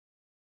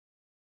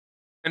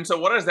 And so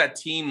what does that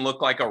team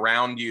look like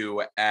around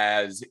you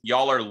as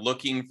y'all are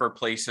looking for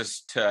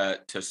places to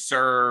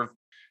serve,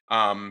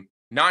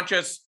 not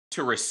just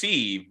to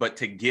receive, but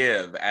to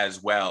give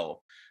as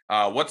well?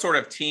 What sort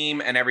of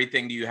team and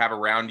everything do you have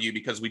around you?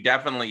 Because we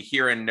definitely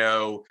hear and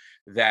know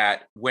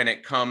that when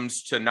it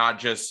comes to not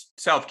just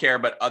self-care,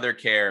 but other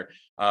care,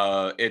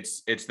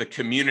 it's the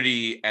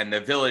community and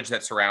the village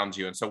that surrounds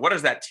you. And so what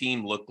does that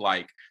team look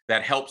like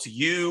that helps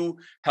you,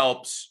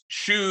 helps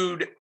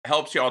Shoot,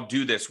 helps y'all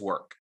do this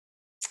work?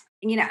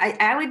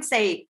 I would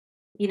say,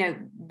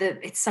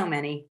 it's so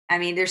many. I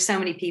mean, there's so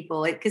many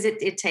people, because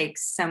it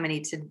takes so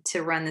many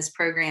to run this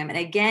program. And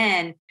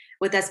again,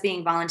 with us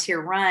being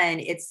volunteer run,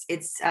 it's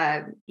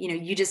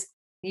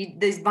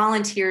these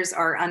volunteers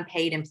are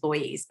unpaid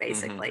employees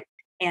basically.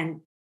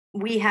 And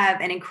we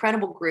have an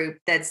incredible group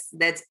that's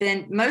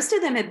been, most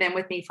of them have been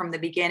with me from the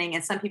beginning,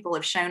 and some people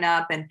have shown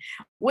up. And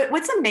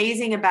what's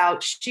amazing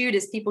about Shoot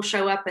is people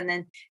show up and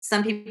then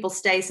some people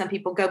stay, some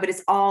people go, but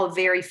it's all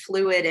very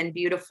fluid and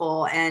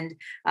beautiful. And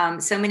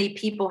so many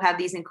people have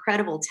these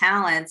incredible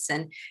talents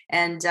and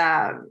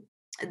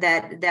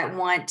that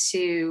want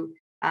to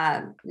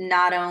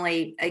not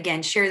only,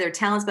 again, share their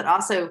talents, but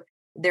also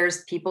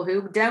there's people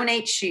who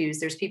donate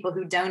shoes. There's people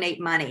who donate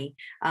money.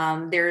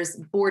 There's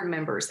board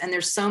members, and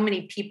there's so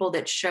many people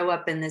that show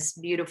up in this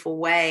beautiful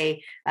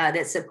way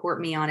that support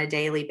me on a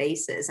daily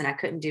basis. And I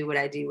couldn't do what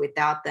I do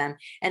without them.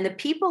 And the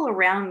people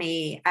around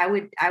me, I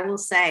will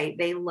say,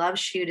 they love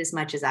Shoot as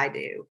much as I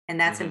do. And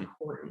that's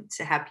important,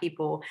 to have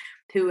people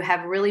who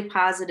have really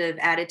positive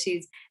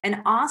attitudes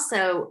and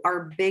also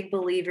are big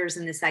believers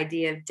in this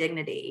idea of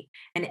dignity.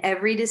 And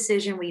every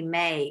decision we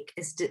make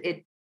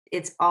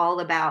it's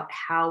all about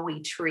how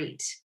we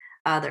treat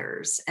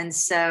others. And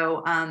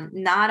so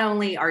not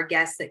only our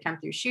guests that come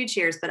through Shoe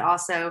Cheers, but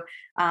also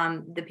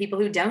the people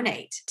who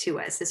donate to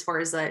us, as far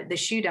as the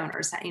shoe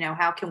donors.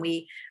 How can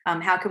we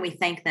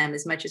thank them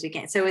as much as we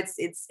can? So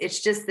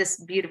it's just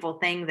this beautiful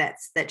thing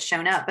that's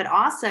shown up. But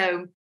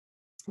also,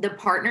 the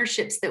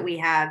partnerships that we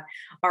have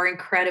are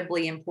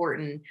incredibly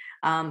important.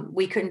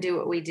 We couldn't do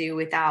what we do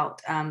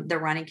without the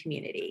running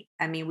community.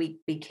 I mean, we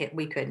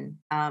couldn't.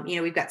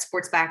 We've got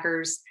sports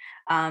backers,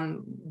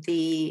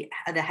 the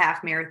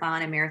half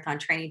marathon and marathon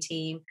training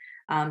team.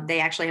 They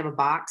actually have a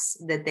box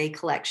that they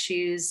collect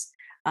shoes,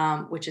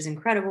 which is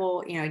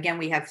incredible. Again,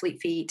 we have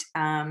Fleet Feet.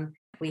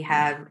 We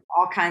have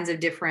all kinds of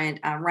different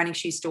running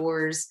shoe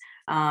stores.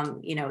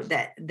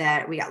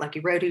 That we got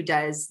Lucky Road, who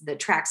does the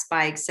track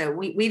spikes. So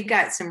we've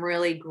got some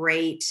really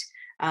great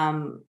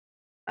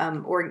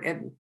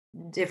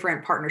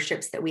different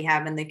partnerships that we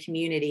have in the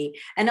community.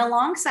 And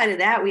alongside of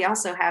that, we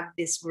also have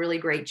this really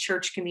great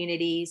church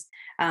communities,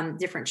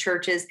 different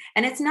churches.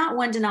 And it's not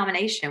one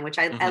denomination, which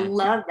I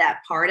love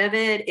that part of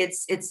it.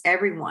 It's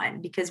everyone,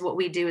 because what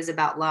we do is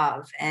about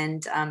love,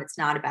 and it's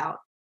not about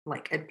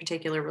like a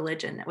particular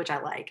religion, which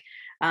I like.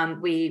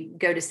 We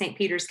go to St.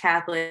 Peter's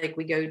Catholic.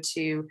 We go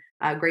to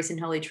Grace and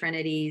Holy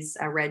Trinity's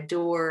Red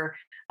Door.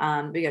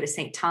 We go to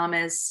St.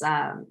 Thomas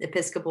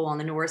Episcopal on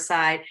the north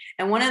side.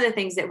 And one of the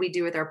things that we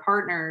do with our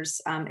partners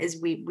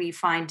is we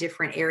find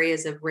different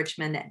areas of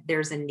Richmond that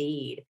there's a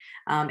need.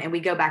 And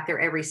we go back there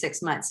every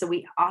 6 months. So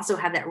we also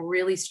have that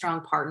really strong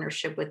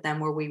partnership with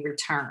them where we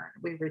return.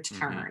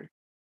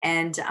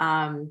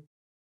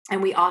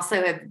 And we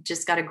also have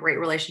just got a great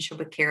relationship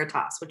with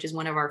Caritas, which is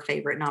one of our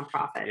favorite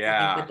nonprofits.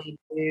 Yeah. I think what they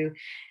do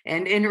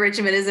and in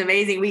Richmond is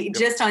amazing. We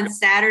just on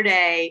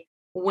Saturday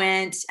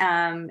went,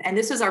 and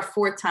this was our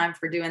fourth time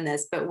for doing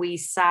this, but we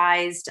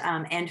sized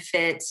and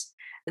fit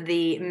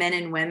the men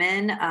and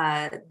women.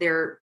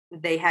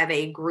 They have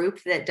a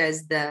group that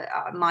does the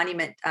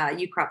Monument,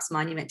 UCROP's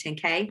Monument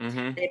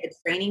 10K. They have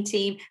a training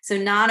team. So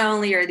not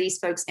only are these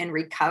folks in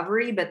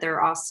recovery, but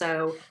they're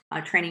also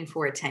training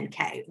for a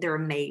 10K. They're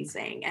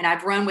amazing. And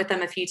I've run with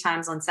them a few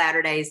times on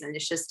Saturdays, and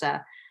it's just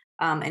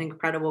an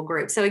incredible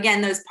group. So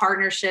again, those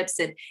partnerships,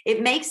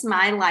 it makes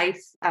my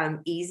life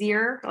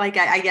easier, like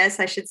I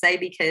guess I should say,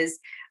 because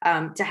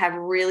to have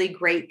really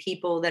great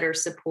people that are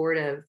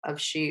supportive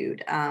of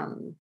Shoot.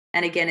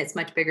 And again, it's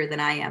much bigger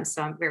than I am.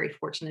 So I'm very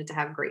fortunate to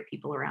have great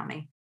people around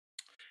me.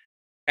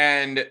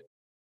 And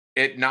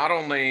it not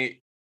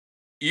only,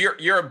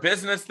 you're a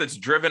business that's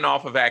driven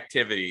off of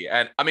activity,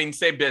 and I mean,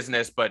 say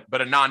business, but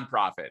a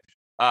nonprofit,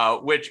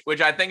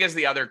 which I think is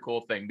the other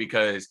cool thing,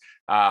 because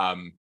a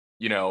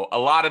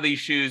lot of these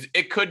shoes,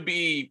 it could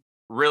be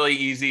really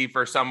easy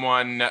for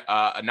someone,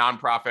 a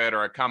nonprofit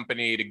or a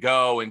company, to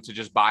go and to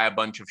just buy a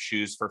bunch of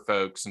shoes for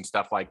folks and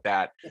stuff like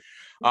that.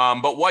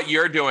 But what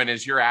you're doing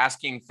is you're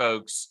asking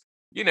folks,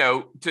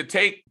 to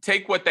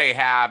take what they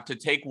have, to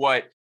take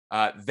what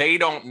they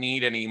don't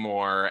need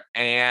anymore,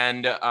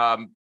 and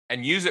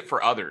use it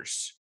for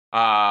others.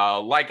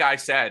 Like I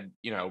said,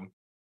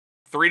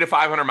 300 to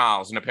 500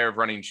 miles in a pair of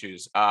running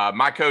shoes.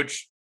 My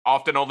coach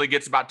often only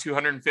gets about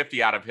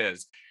 250 out of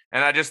his.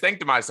 And I just think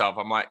to myself,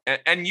 I'm like,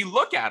 and you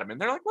look at them and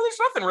they're like, well, there's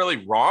nothing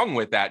really wrong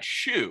with that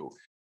shoe.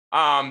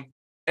 And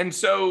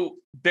so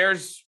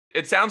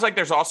it sounds like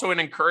there's also an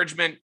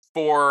encouragement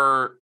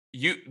for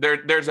you.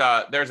 There's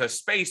a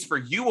space for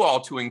you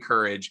all to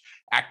encourage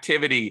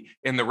activity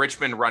in the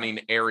Richmond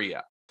running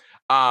area.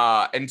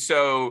 And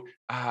so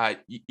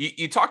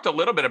you talked a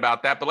little bit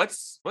about that, but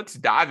let's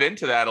dive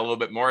into that a little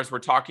bit more as we're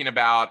talking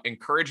about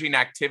encouraging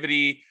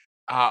activity.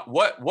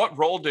 What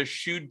role does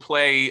Shoed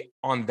play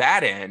on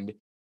that end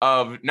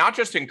of not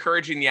just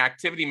encouraging the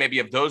activity, maybe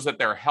of those that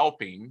they're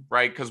helping,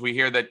 right? Because we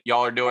hear that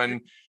y'all are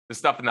doing the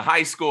stuff in the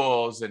high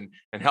schools and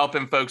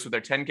helping folks with their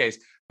 10Ks.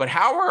 But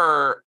how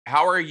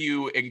are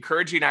you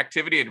encouraging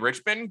activity in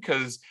Richmond?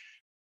 Because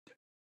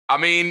I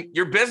mean,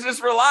 your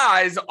business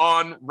relies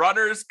on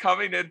runners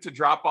coming in to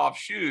drop off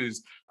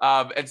shoes.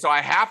 And so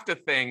I have to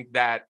think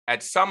that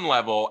at some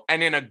level,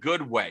 and in a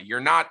good way,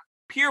 you're not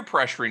peer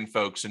pressuring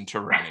folks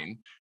into running.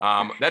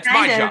 That's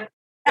my job.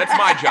 That's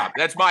my job.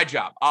 That's my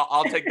job.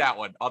 I'll take that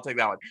one.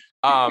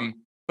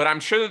 But I'm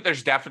sure that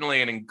there's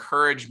definitely an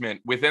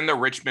encouragement within the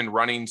Richmond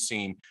running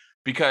scene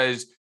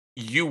because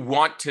you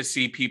want to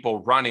see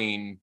people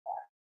running,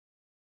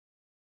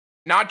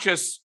 not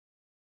just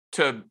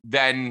to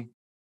then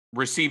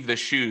receive the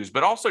shoes,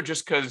 but also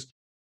just because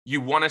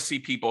you want to see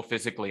people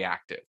physically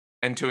active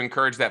and to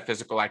encourage that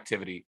physical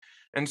activity.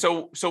 And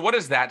so what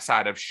does that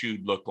side of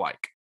Shoed look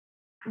like?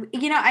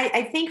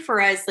 I think for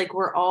us, like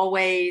we're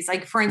always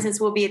like, for instance,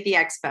 we'll be at the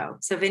expo.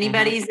 So if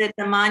anybody's at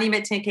the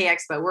Monument 10K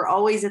Expo, we're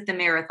always at the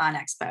Marathon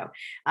Expo.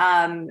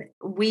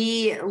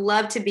 We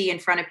love to be in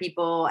front of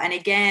people and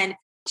again,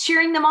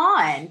 cheering them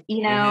on,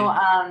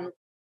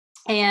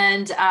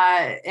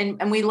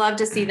 and we love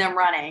to see them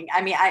running.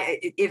 I mean,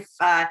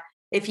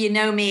 if you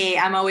know me,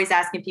 I'm always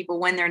asking people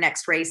when their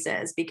next race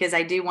is because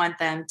I do want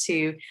them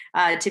to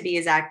be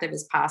as active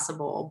as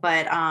possible.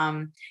 But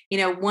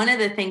one of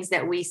the things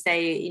that we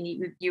say,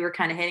 and you were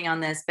kind of hitting on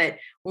this, but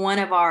one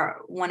of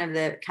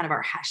the kind of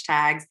our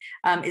hashtags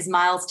is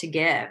miles to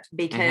give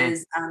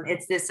because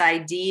it's this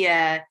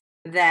idea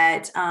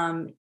that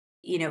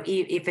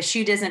if a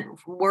shoe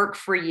doesn't work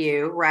for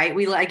you, right?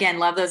 We again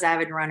love those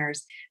avid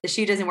runners. The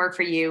shoe doesn't work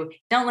for you.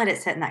 Don't let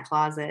it sit in that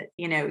closet.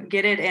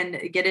 Get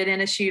it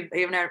in a shoe,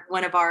 even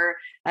one of our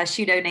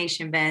shoe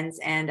donation bins,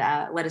 and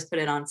let us put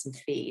it on some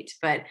feet.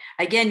 But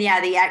again, the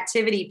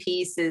activity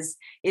piece is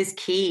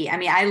key. I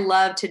mean, I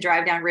love to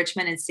drive down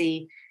Richmond and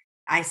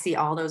I see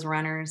all those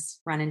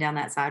runners running down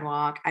that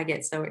sidewalk. I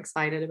get so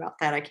excited about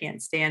that. I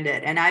can't stand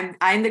it. And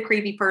I'm the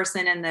creepy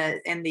person in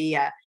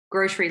the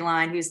grocery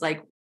line who's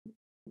like,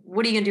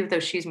 what are you gonna do with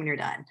those shoes when you're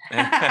done?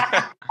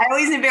 I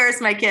always embarrass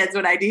my kids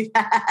when I do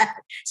that,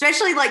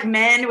 especially like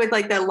men with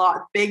like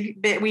the big.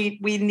 We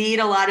need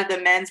a lot of the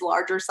men's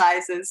larger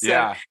sizes. So,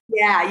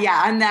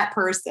 yeah, I'm that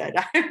person.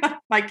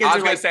 My kids. I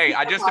was gonna say,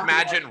 I just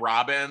imagine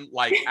Robin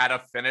like at a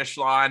finish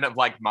line of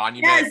like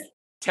Monument,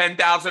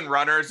 10,000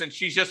 runners, and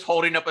she's just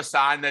holding up a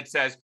sign that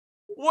says,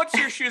 "What's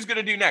your shoes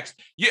gonna do next?"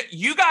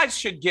 You guys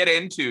should get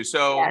into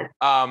so.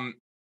 Yes.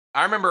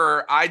 I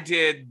remember I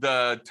did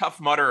the Tough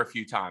Mudder a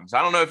few times.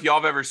 I don't know if y'all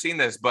have ever seen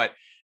this, but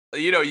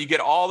you get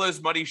all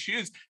those muddy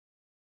shoes.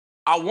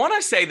 I want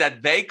to say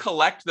that they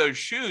collect those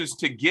shoes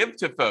to give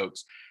to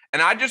folks.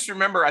 And I just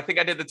remember, I think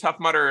I did the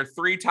Tough Mudder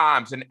 3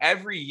 times. And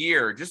every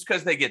year, just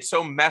because they get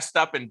so messed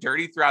up and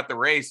dirty throughout the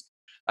race,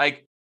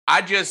 like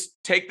I just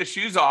take the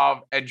shoes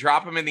off and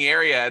drop them in the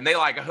area and they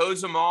like hose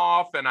them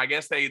off. And I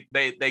guess they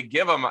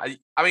give them. I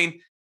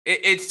mean,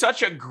 it's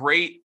such a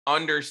great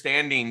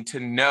understanding to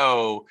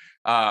know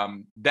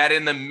that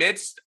in the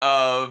midst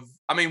of,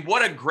 I mean,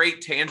 what a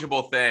great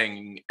tangible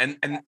thing.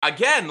 And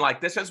again, like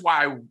this is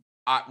why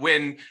our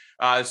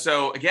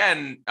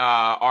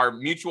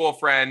mutual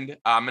friend,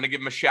 I'm going to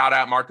give him a shout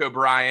out, Mark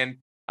O'Brien,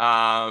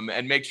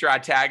 and make sure I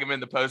tag him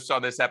in the posts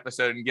on this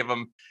episode and give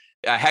him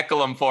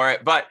heckle him for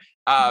it. But,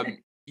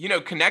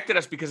 connected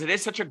us because it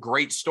is such a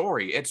great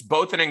story. It's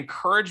both an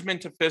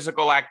encouragement to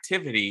physical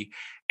activity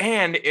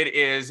and it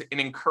is an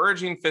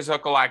encouraging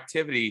physical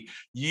activity.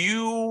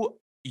 You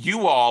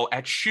all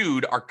at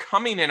Shoed are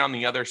coming in on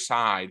the other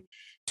side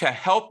to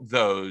help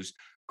those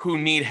who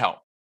need help,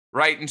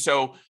 right? And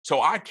so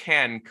I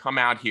can come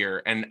out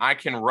here and I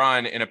can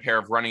run in a pair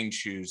of running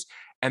shoes.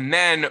 And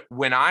then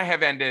when I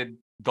have ended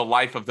the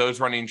life of those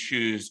running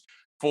shoes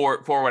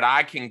for what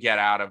I can get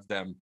out of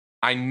them,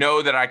 I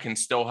know that I can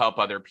still help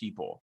other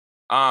people.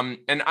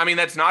 And I mean,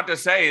 that's not to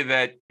say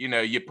that,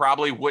 you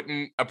probably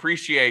wouldn't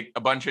appreciate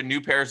a bunch of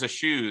new pairs of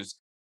shoes.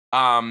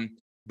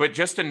 But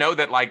just to know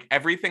that like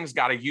everything's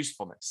got a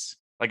usefulness,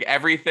 like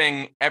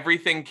everything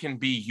can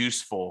be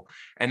useful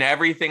and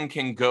everything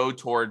can go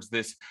towards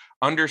this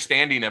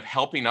understanding of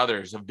helping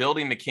others, of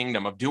building the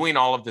kingdom, of doing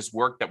all of this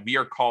work that we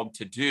are called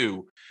to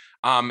do.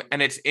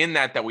 And it's in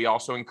that we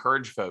also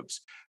encourage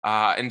folks.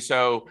 And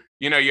so,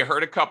 you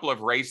heard a couple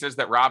of races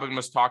that Robin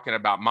was talking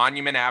about.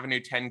 Monument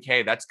Avenue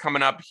 10K, that's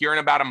coming up here in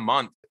about a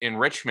month in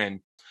Richmond.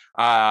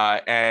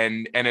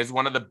 and is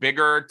one of the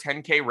bigger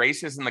 10K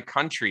races in the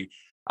country.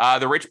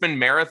 The Richmond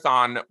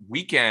Marathon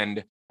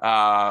weekend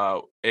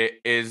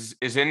is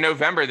in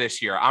November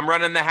this year. I'm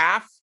running the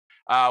half,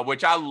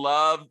 which I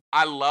love.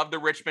 I love the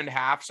Richmond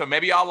half. So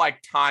maybe I'll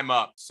like time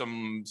up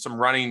some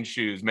running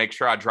shoes. Make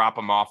sure I drop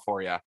them off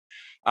for you.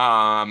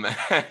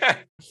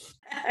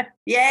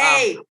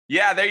 Yay!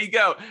 Yeah, there you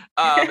go.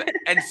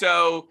 And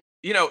so,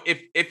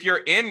 if you're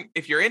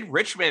in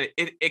Richmond,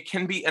 it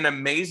can be an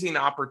amazing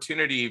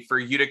opportunity for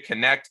you to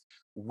connect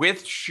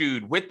with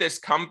Shoot, with this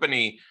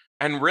company,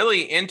 and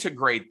really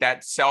integrate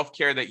that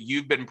self-care that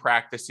you've been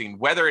practicing,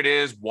 whether it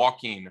is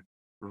walking,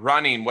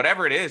 running,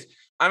 whatever it is.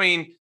 I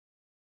mean,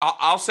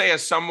 I'll say,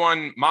 as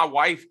someone, my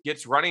wife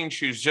gets running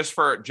shoes just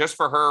for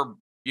her,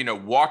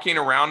 walking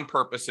around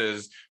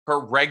purposes, her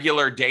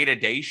regular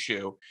day-to-day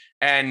shoe.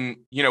 And,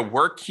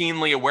 we're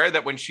keenly aware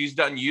that when she's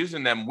done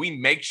using them, we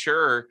make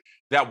sure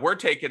that we're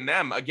taking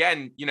them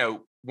again,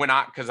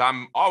 because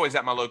I'm always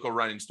at my local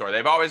running store.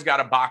 They've always got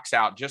a box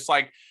out, just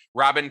like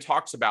Robin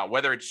talks about,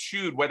 whether it's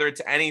shoe, whether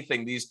it's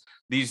anything,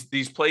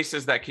 these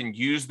places that can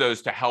use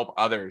those to help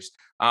others.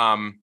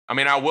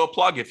 I will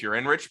plug, if you're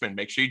in Richmond,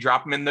 make sure you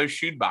drop them in those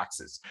shoe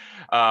boxes.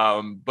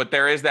 But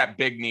there is that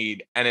big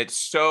need, and it's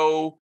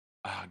so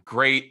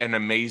great and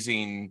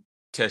amazing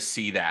to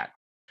see that.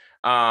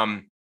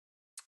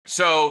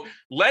 So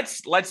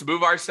let's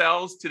move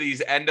ourselves to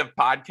these end of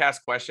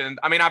podcast questions.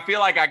 I feel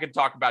like I could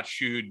talk about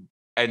shoot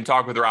and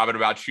talk with Robin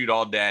about shoot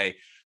all day.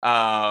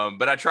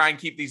 But I try and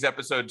keep these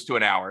episodes to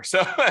an hour.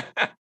 So,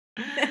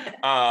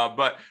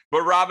 but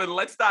Robin,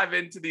 let's dive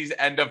into these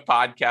end of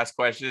podcast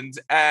questions.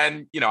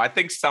 And, I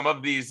think some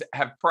of these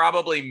have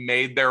probably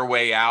made their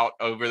way out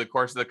over the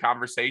course of the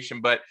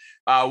conversation, but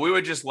we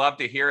would just love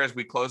to hear, as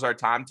we close our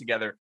time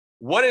together,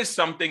 what is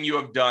something you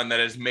have done that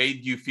has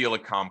made you feel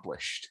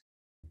accomplished?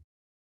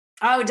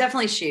 Oh,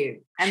 definitely shoot.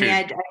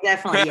 I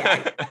definitely,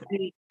 yeah.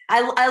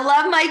 I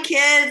love my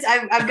kids.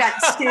 I've got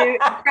two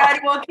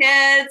incredible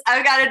kids.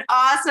 I've got an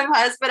awesome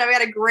husband. I've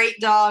got a great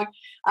dog.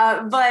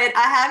 But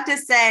I have to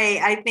say,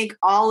 I think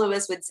all of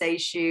us would say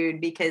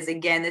shoot, because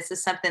again, this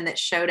is something that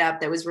showed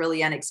up that was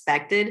really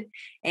unexpected.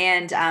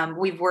 And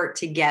we've worked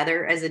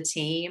together as a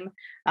team.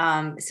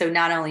 So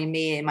not only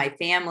me and my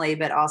family,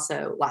 but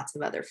also lots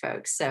of other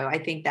folks. So I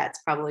think that's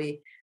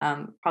probably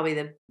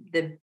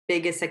the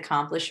biggest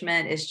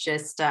accomplishment is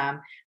just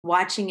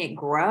watching it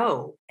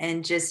grow.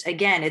 And just,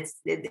 again,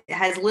 it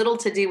has little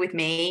to do with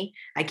me.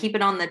 I keep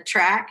it on the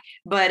track,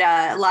 but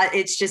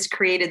it's just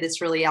created this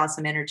really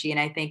awesome energy. And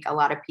I think a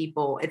lot of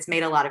people, it's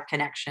made a lot of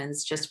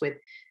connections just with,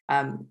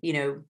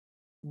 the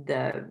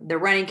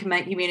running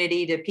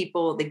community to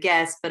people, the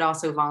guests, but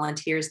also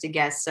volunteers to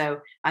guests.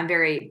 So I'm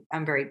very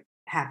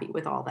happy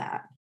with all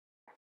that.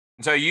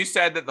 So you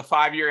said that the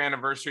 5-year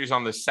anniversary is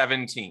on the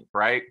 17th,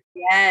 right?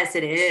 Yes,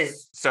 it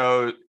is.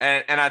 So,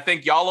 and I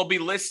think y'all will be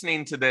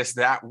listening to this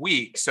that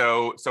week.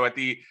 So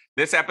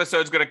this episode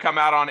is going to come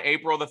out on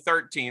April the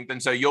 13th.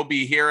 And so you'll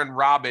be hearing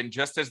Robin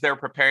just as they're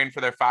preparing for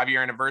their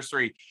 5-year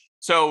anniversary.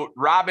 So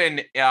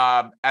Robin,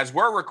 as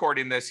we're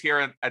recording this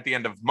here at the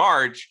end of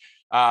March,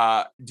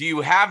 do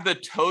you have the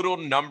total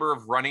number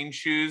of running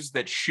shoes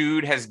that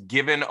Shoot has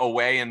given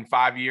away in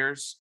 5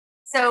 years?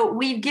 So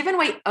we've given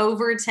away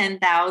over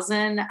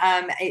 10,000.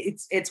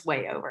 It's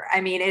way over.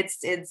 It's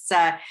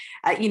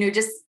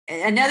just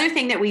another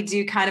thing that we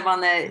do kind of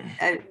on the,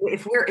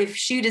 if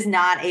Shoot is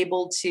not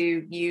able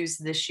to use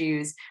the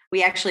shoes,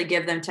 we actually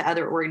give them to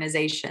other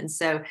organizations.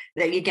 So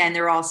that, again,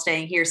 they're all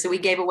staying here. So we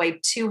gave away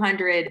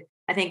 200,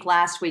 I think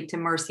last week, to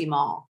Mercy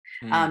Mall.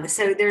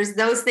 So there's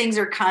those things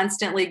are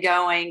constantly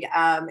going.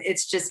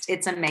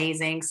 It's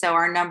amazing. So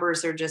our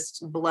numbers are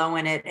just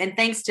blowing it. And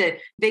thanks to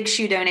big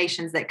shoe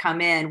donations that come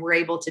in, we're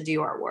able to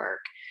do our work.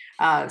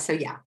 So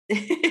yeah.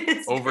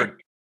 Over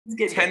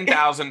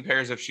 10,000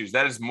 pairs of shoes.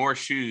 That is more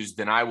shoes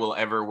than I will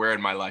ever wear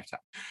in my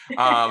lifetime.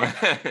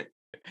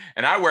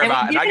 And I wear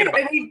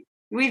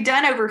we've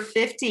done over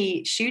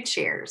 50 shoe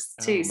shares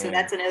too. So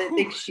that's another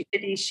big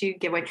 50 shoe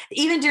giveaway.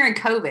 Even during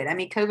COVID.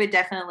 COVID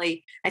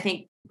definitely, I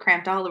think,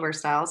 cramped all of our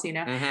styles,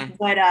 Mm-hmm.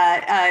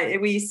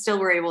 but we still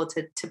were able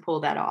to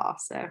pull that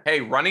off. So, hey,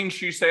 running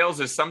shoe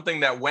sales is something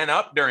that went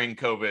up during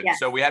COVID. Yes.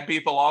 So we had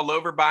people all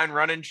over buying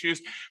running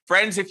shoes.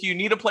 Friends, if you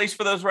need a place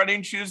for those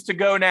running shoes to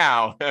go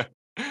now.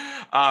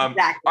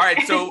 Exactly. All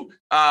right. So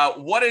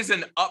what is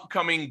an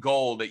upcoming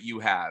goal that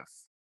you have?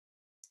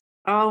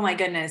 Oh my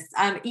goodness.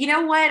 You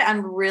know what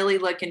I'm really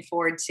looking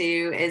forward to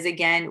is,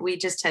 again, we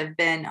just have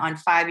been on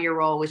 5-year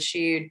roll with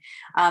Shoot,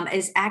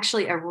 is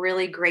actually a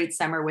really great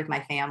summer with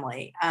my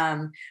family.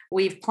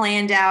 We've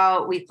planned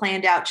out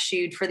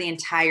Shoot for the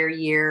entire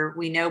year.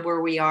 We know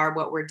where we are,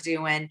 what we're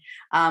doing.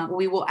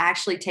 We will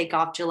actually take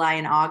off July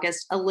and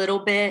August a little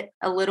bit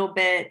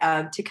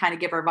to kind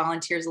of give our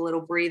volunteers a little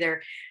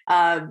breather.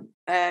 But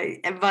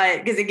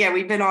because, again,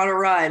 we've been on a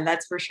run,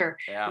 that's for sure.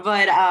 Yeah.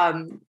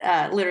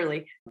 But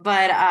literally,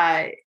 but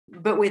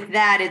with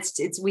that,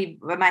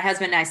 my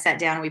husband and I sat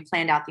down and we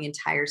planned out the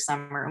entire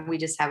summer, and we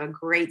just have a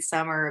great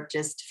summer of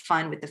just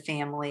fun with the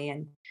family.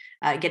 And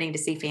getting to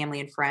see family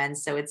and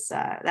friends. So it's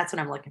that's what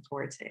I'm looking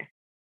forward to.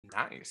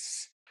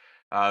 Nice.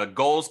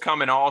 Goals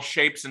come in all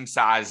shapes and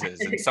sizes,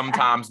 and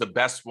sometimes the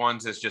best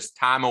ones is just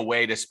time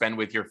away to spend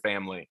with your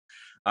family.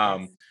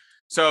 Yes.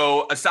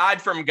 So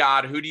aside from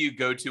God, who do you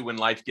go to when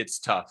life gets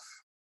tough?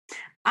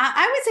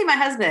 I would say my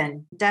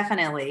husband,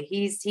 definitely.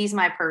 He's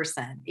my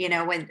person.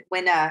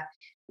 The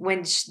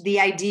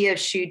idea of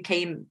Shoot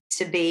came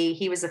to be,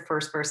 he was the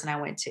first person I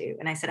went to,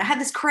 and I said, I have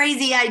this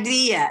crazy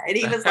idea, and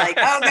he was like,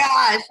 oh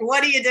gosh,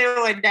 what are you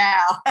doing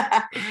now?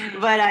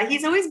 But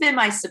he's always been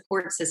my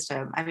support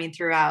system. I mean,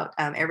 throughout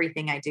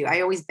everything I do, I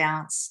always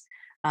bounce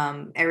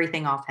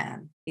everything off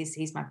him.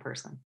 He's my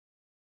person.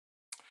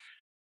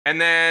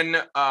 And then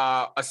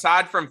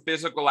aside from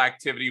physical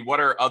activity, what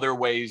are other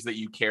ways that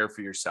you care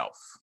for yourself?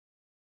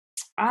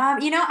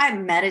 I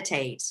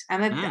meditate.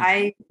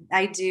 I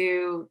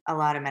do a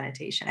lot of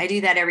meditation. I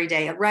do that every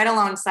day,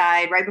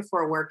 right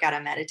before a workout, I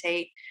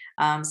meditate.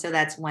 So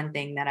that's one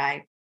thing that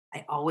I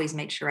always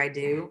make sure I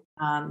do,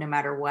 no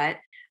matter what.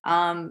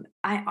 I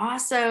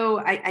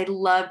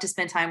love to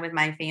spend time with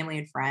my family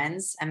and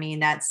friends. I mean,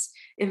 that's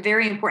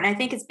very important. I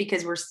think it's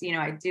because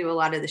I do a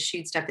lot of the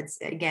Shoot stuff. It's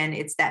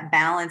that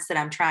balance that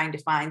I'm trying to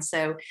find.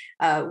 So,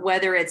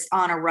 whether it's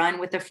on a run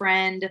with a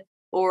friend,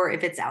 or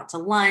if it's out to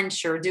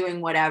lunch or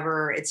doing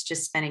whatever, it's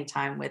just spending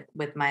time with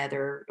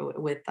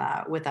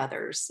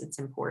others. It's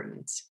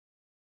important.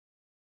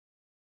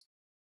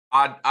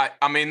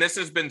 I mean, this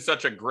has been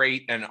such a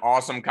great and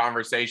awesome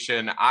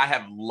conversation. I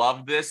have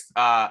loved this.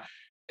 I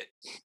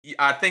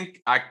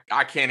think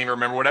I can't even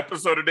remember what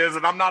episode it is,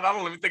 and I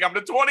don't even think I'm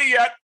to 20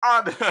 yet.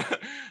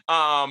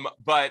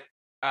 But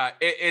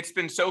it's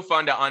been so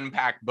fun to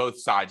unpack both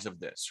sides of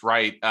this,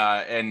 right?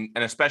 And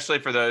especially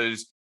for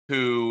those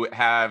who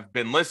have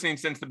been listening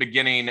since the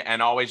beginning and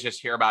always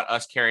just hear about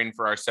us caring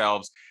for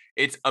ourselves.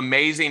 It's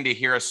amazing to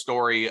hear a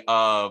story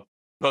of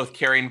both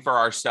caring for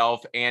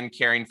ourselves and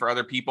caring for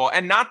other people.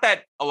 And not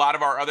that a lot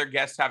of our other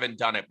guests haven't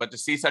done it, but to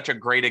see such a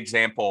great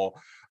example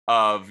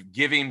of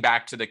giving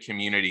back to the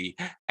community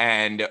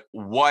and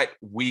what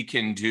we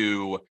can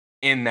do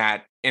in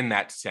that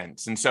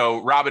sense. And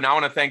so, Robin, I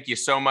want to thank you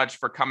so much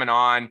for coming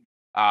on.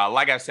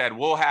 Like I said,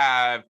 we'll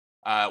have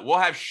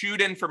Shoot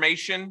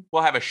information.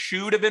 We'll have a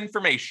shoot of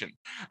information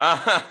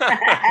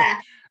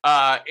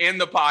in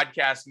the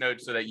podcast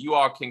notes so that you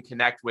all can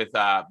connect with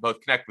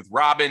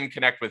Robin,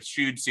 connect with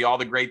Shoot, see all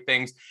the great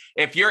things.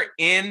 If you're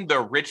in the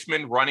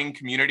Richmond running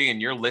community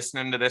and you're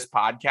listening to this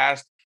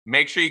podcast,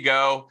 make sure you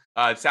go.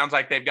 It sounds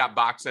like they've got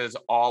boxes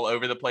all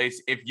over the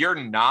place. If you're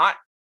not,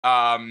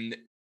 I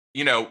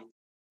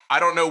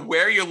don't know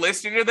where you're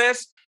listening to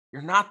this.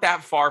 You're not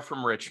that far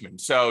from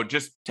Richmond. So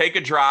just take a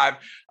drive.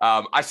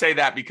 I say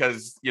that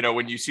because,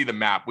 when you see the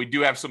map, we do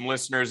have some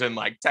listeners in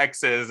like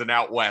Texas and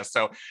out west.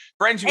 So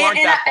friends, you aren't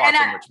that far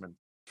from Richmond.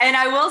 And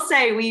I will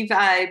say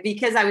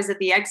because I was at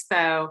the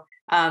expo,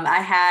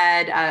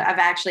 I've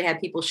actually had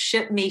people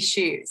ship me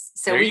shoes.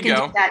 So we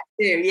can do that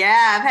too.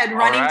 Yeah. I've had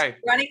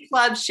running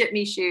clubs ship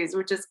me shoes,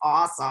 which is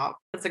awesome.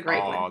 That's a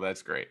great one. Oh,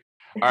 that's great.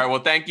 All right.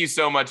 Well, thank you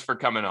so much for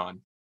coming on.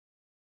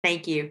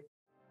 Thank you.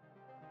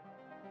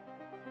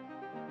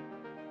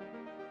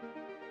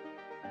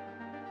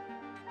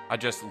 I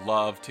just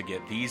love to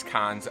get these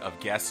kinds of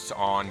guests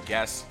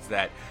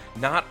that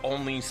not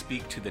only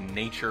speak to the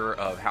nature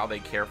of how they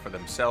care for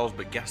themselves,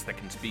 but guests that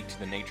can speak to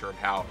the nature of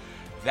how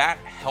that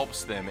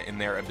helps them in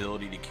their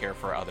ability to care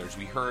for others.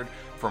 We heard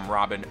from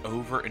Robin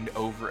over and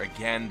over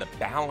again the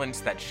balance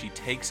that she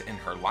takes in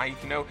her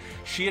life.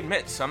 She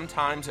admits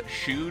sometimes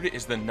Shoot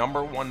is the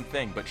number one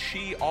thing, but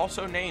she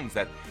also names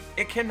that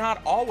it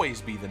cannot always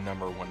be the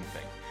number one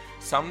thing.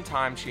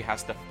 Sometimes she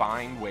has to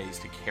find ways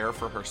to care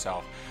for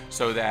herself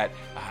so that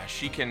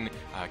she can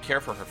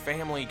care for her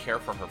family, care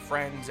for her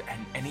friends,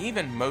 and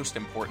even most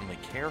importantly,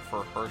 care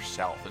for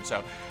herself. And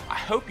so I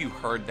hope you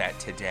heard that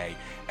today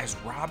as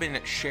Robin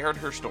shared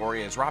her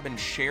story, as Robin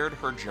shared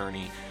her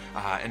journey,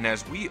 and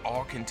as we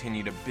all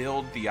continue to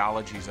build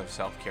theologies of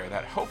self-care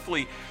that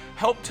hopefully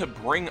help to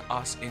bring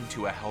us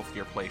into a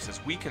healthier place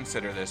as we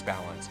consider this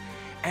balance.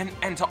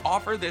 And to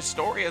offer this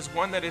story as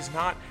one that is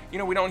not,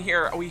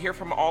 we hear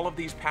from all of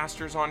these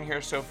pastors on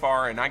here so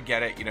far, and I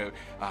get it,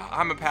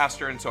 I'm a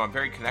pastor, and so I'm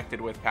very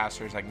connected with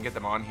pastors. I can get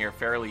them on here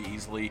fairly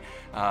easily,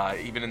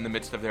 even in the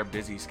midst of their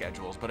busy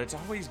schedules. But it's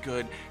always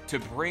good to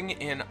bring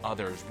in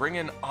other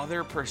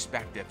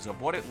perspectives of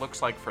what it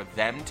looks like for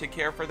them to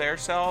care for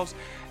themselves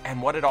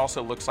and what it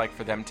also looks like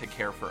for them to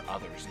care for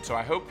others. And so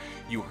I hope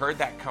you heard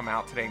that come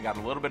out today and got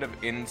a little bit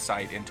of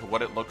insight into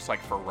what it looks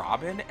like for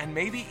Robin, and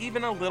maybe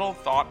even a little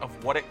thought of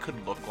what it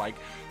could look like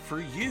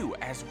for you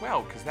as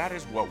well, because that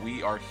is what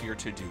we are here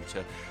to do,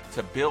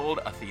 to build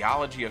a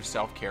theology of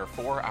self-care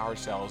for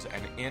ourselves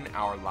and in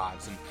our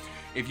lives. And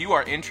if you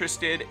are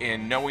interested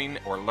in knowing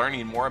or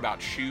learning more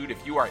about Shoot,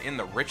 if you are in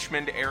the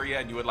Richmond area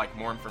and you would like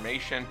more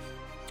information,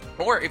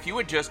 or if you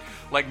would just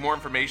like more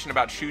information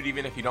about Shoot,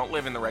 even if you don't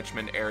live in the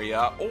Richmond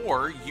area,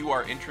 or you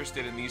are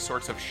interested in these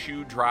sorts of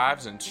shoe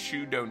drives and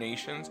shoe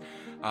donations,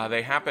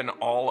 They happen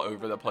all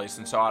over the place.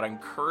 And so I'd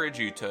encourage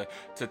you to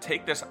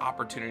take this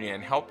opportunity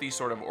and help these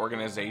sort of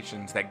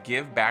organizations that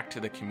give back to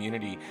the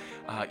community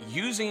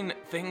using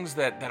things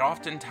that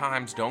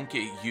oftentimes don't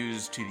get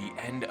used to the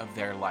end of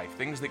their life,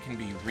 things that can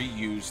be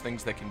reused,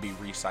 things that can be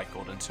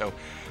recycled. And so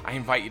I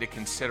invite you to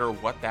consider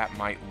what that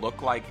might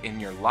look like in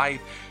your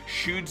life.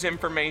 Shude's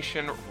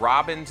information,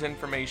 Robin's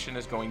information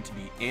is going to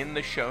be in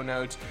the show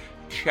notes.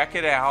 Check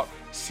it out.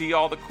 See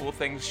all the cool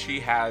things she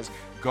has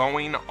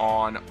going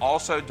on.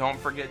 Also, don't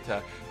forget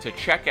to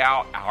check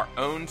out our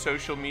own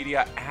social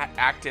media at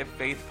Active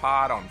Faith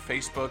Pod on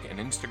Facebook and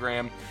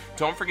Instagram.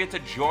 Don't forget to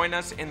join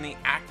us in the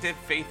Active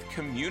Faith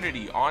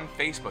community on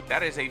Facebook.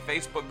 That is a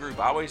Facebook group.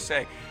 I always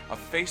say a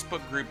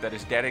Facebook group that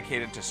is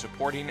dedicated to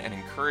supporting and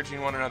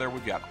encouraging one another.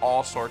 We've got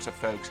all sorts of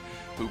folks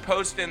who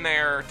post in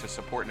there to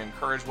support and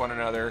encourage one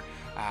another.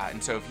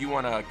 And so if you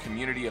want a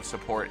community of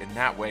support in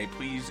that way,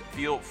 please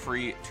feel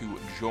free to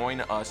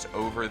join us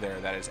over there.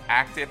 That is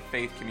Active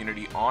Faith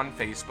Community on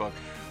Facebook.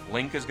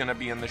 Link is going to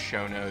be in the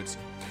show notes.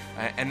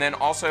 And then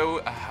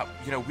also,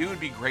 we would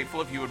be grateful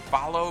if you would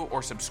follow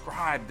or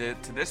subscribe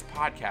to this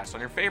podcast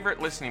on your favorite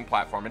listening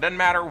platform. It doesn't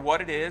matter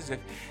what it is.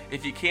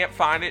 If you can't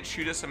find it,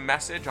 shoot us a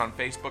message on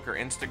Facebook or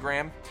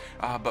Instagram.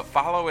 But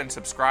follow and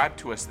subscribe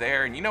to us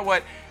there. And you know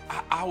what?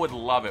 I would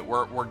love it.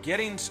 We're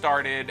getting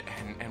started,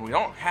 and we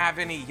don't have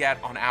any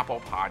yet on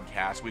Apple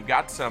Podcasts. We've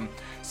got some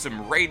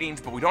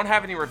ratings, but we don't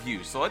have any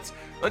reviews. So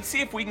let's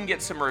see if we can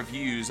get some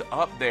reviews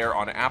up there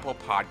on Apple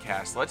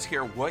Podcasts. Let's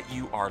hear what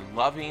you are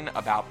loving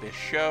about this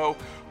show,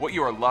 what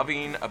you are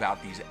loving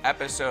about these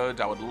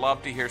episodes. I would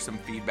love to hear some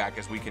feedback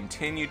as we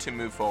continue to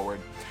move forward.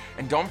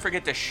 And don't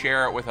forget to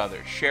share it with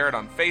others. Share it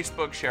on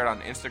Facebook, share it on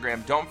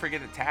Instagram. Don't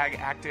forget to tag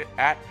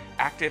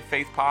Active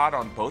Faith Pod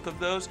on both of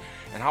those,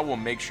 and I will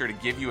make sure to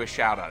give you a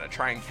shout out. I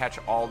try and catch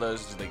all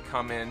those as they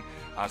come in.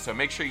 So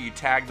make sure you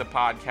tag the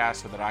podcast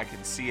so that I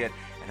can see it,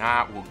 and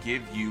I will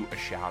give you a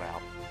shout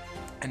out.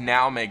 And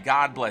now may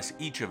God bless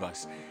each of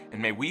us,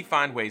 and may we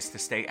find ways to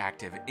stay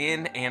active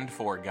in and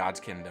for God's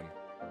kingdom.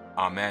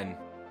 Amen.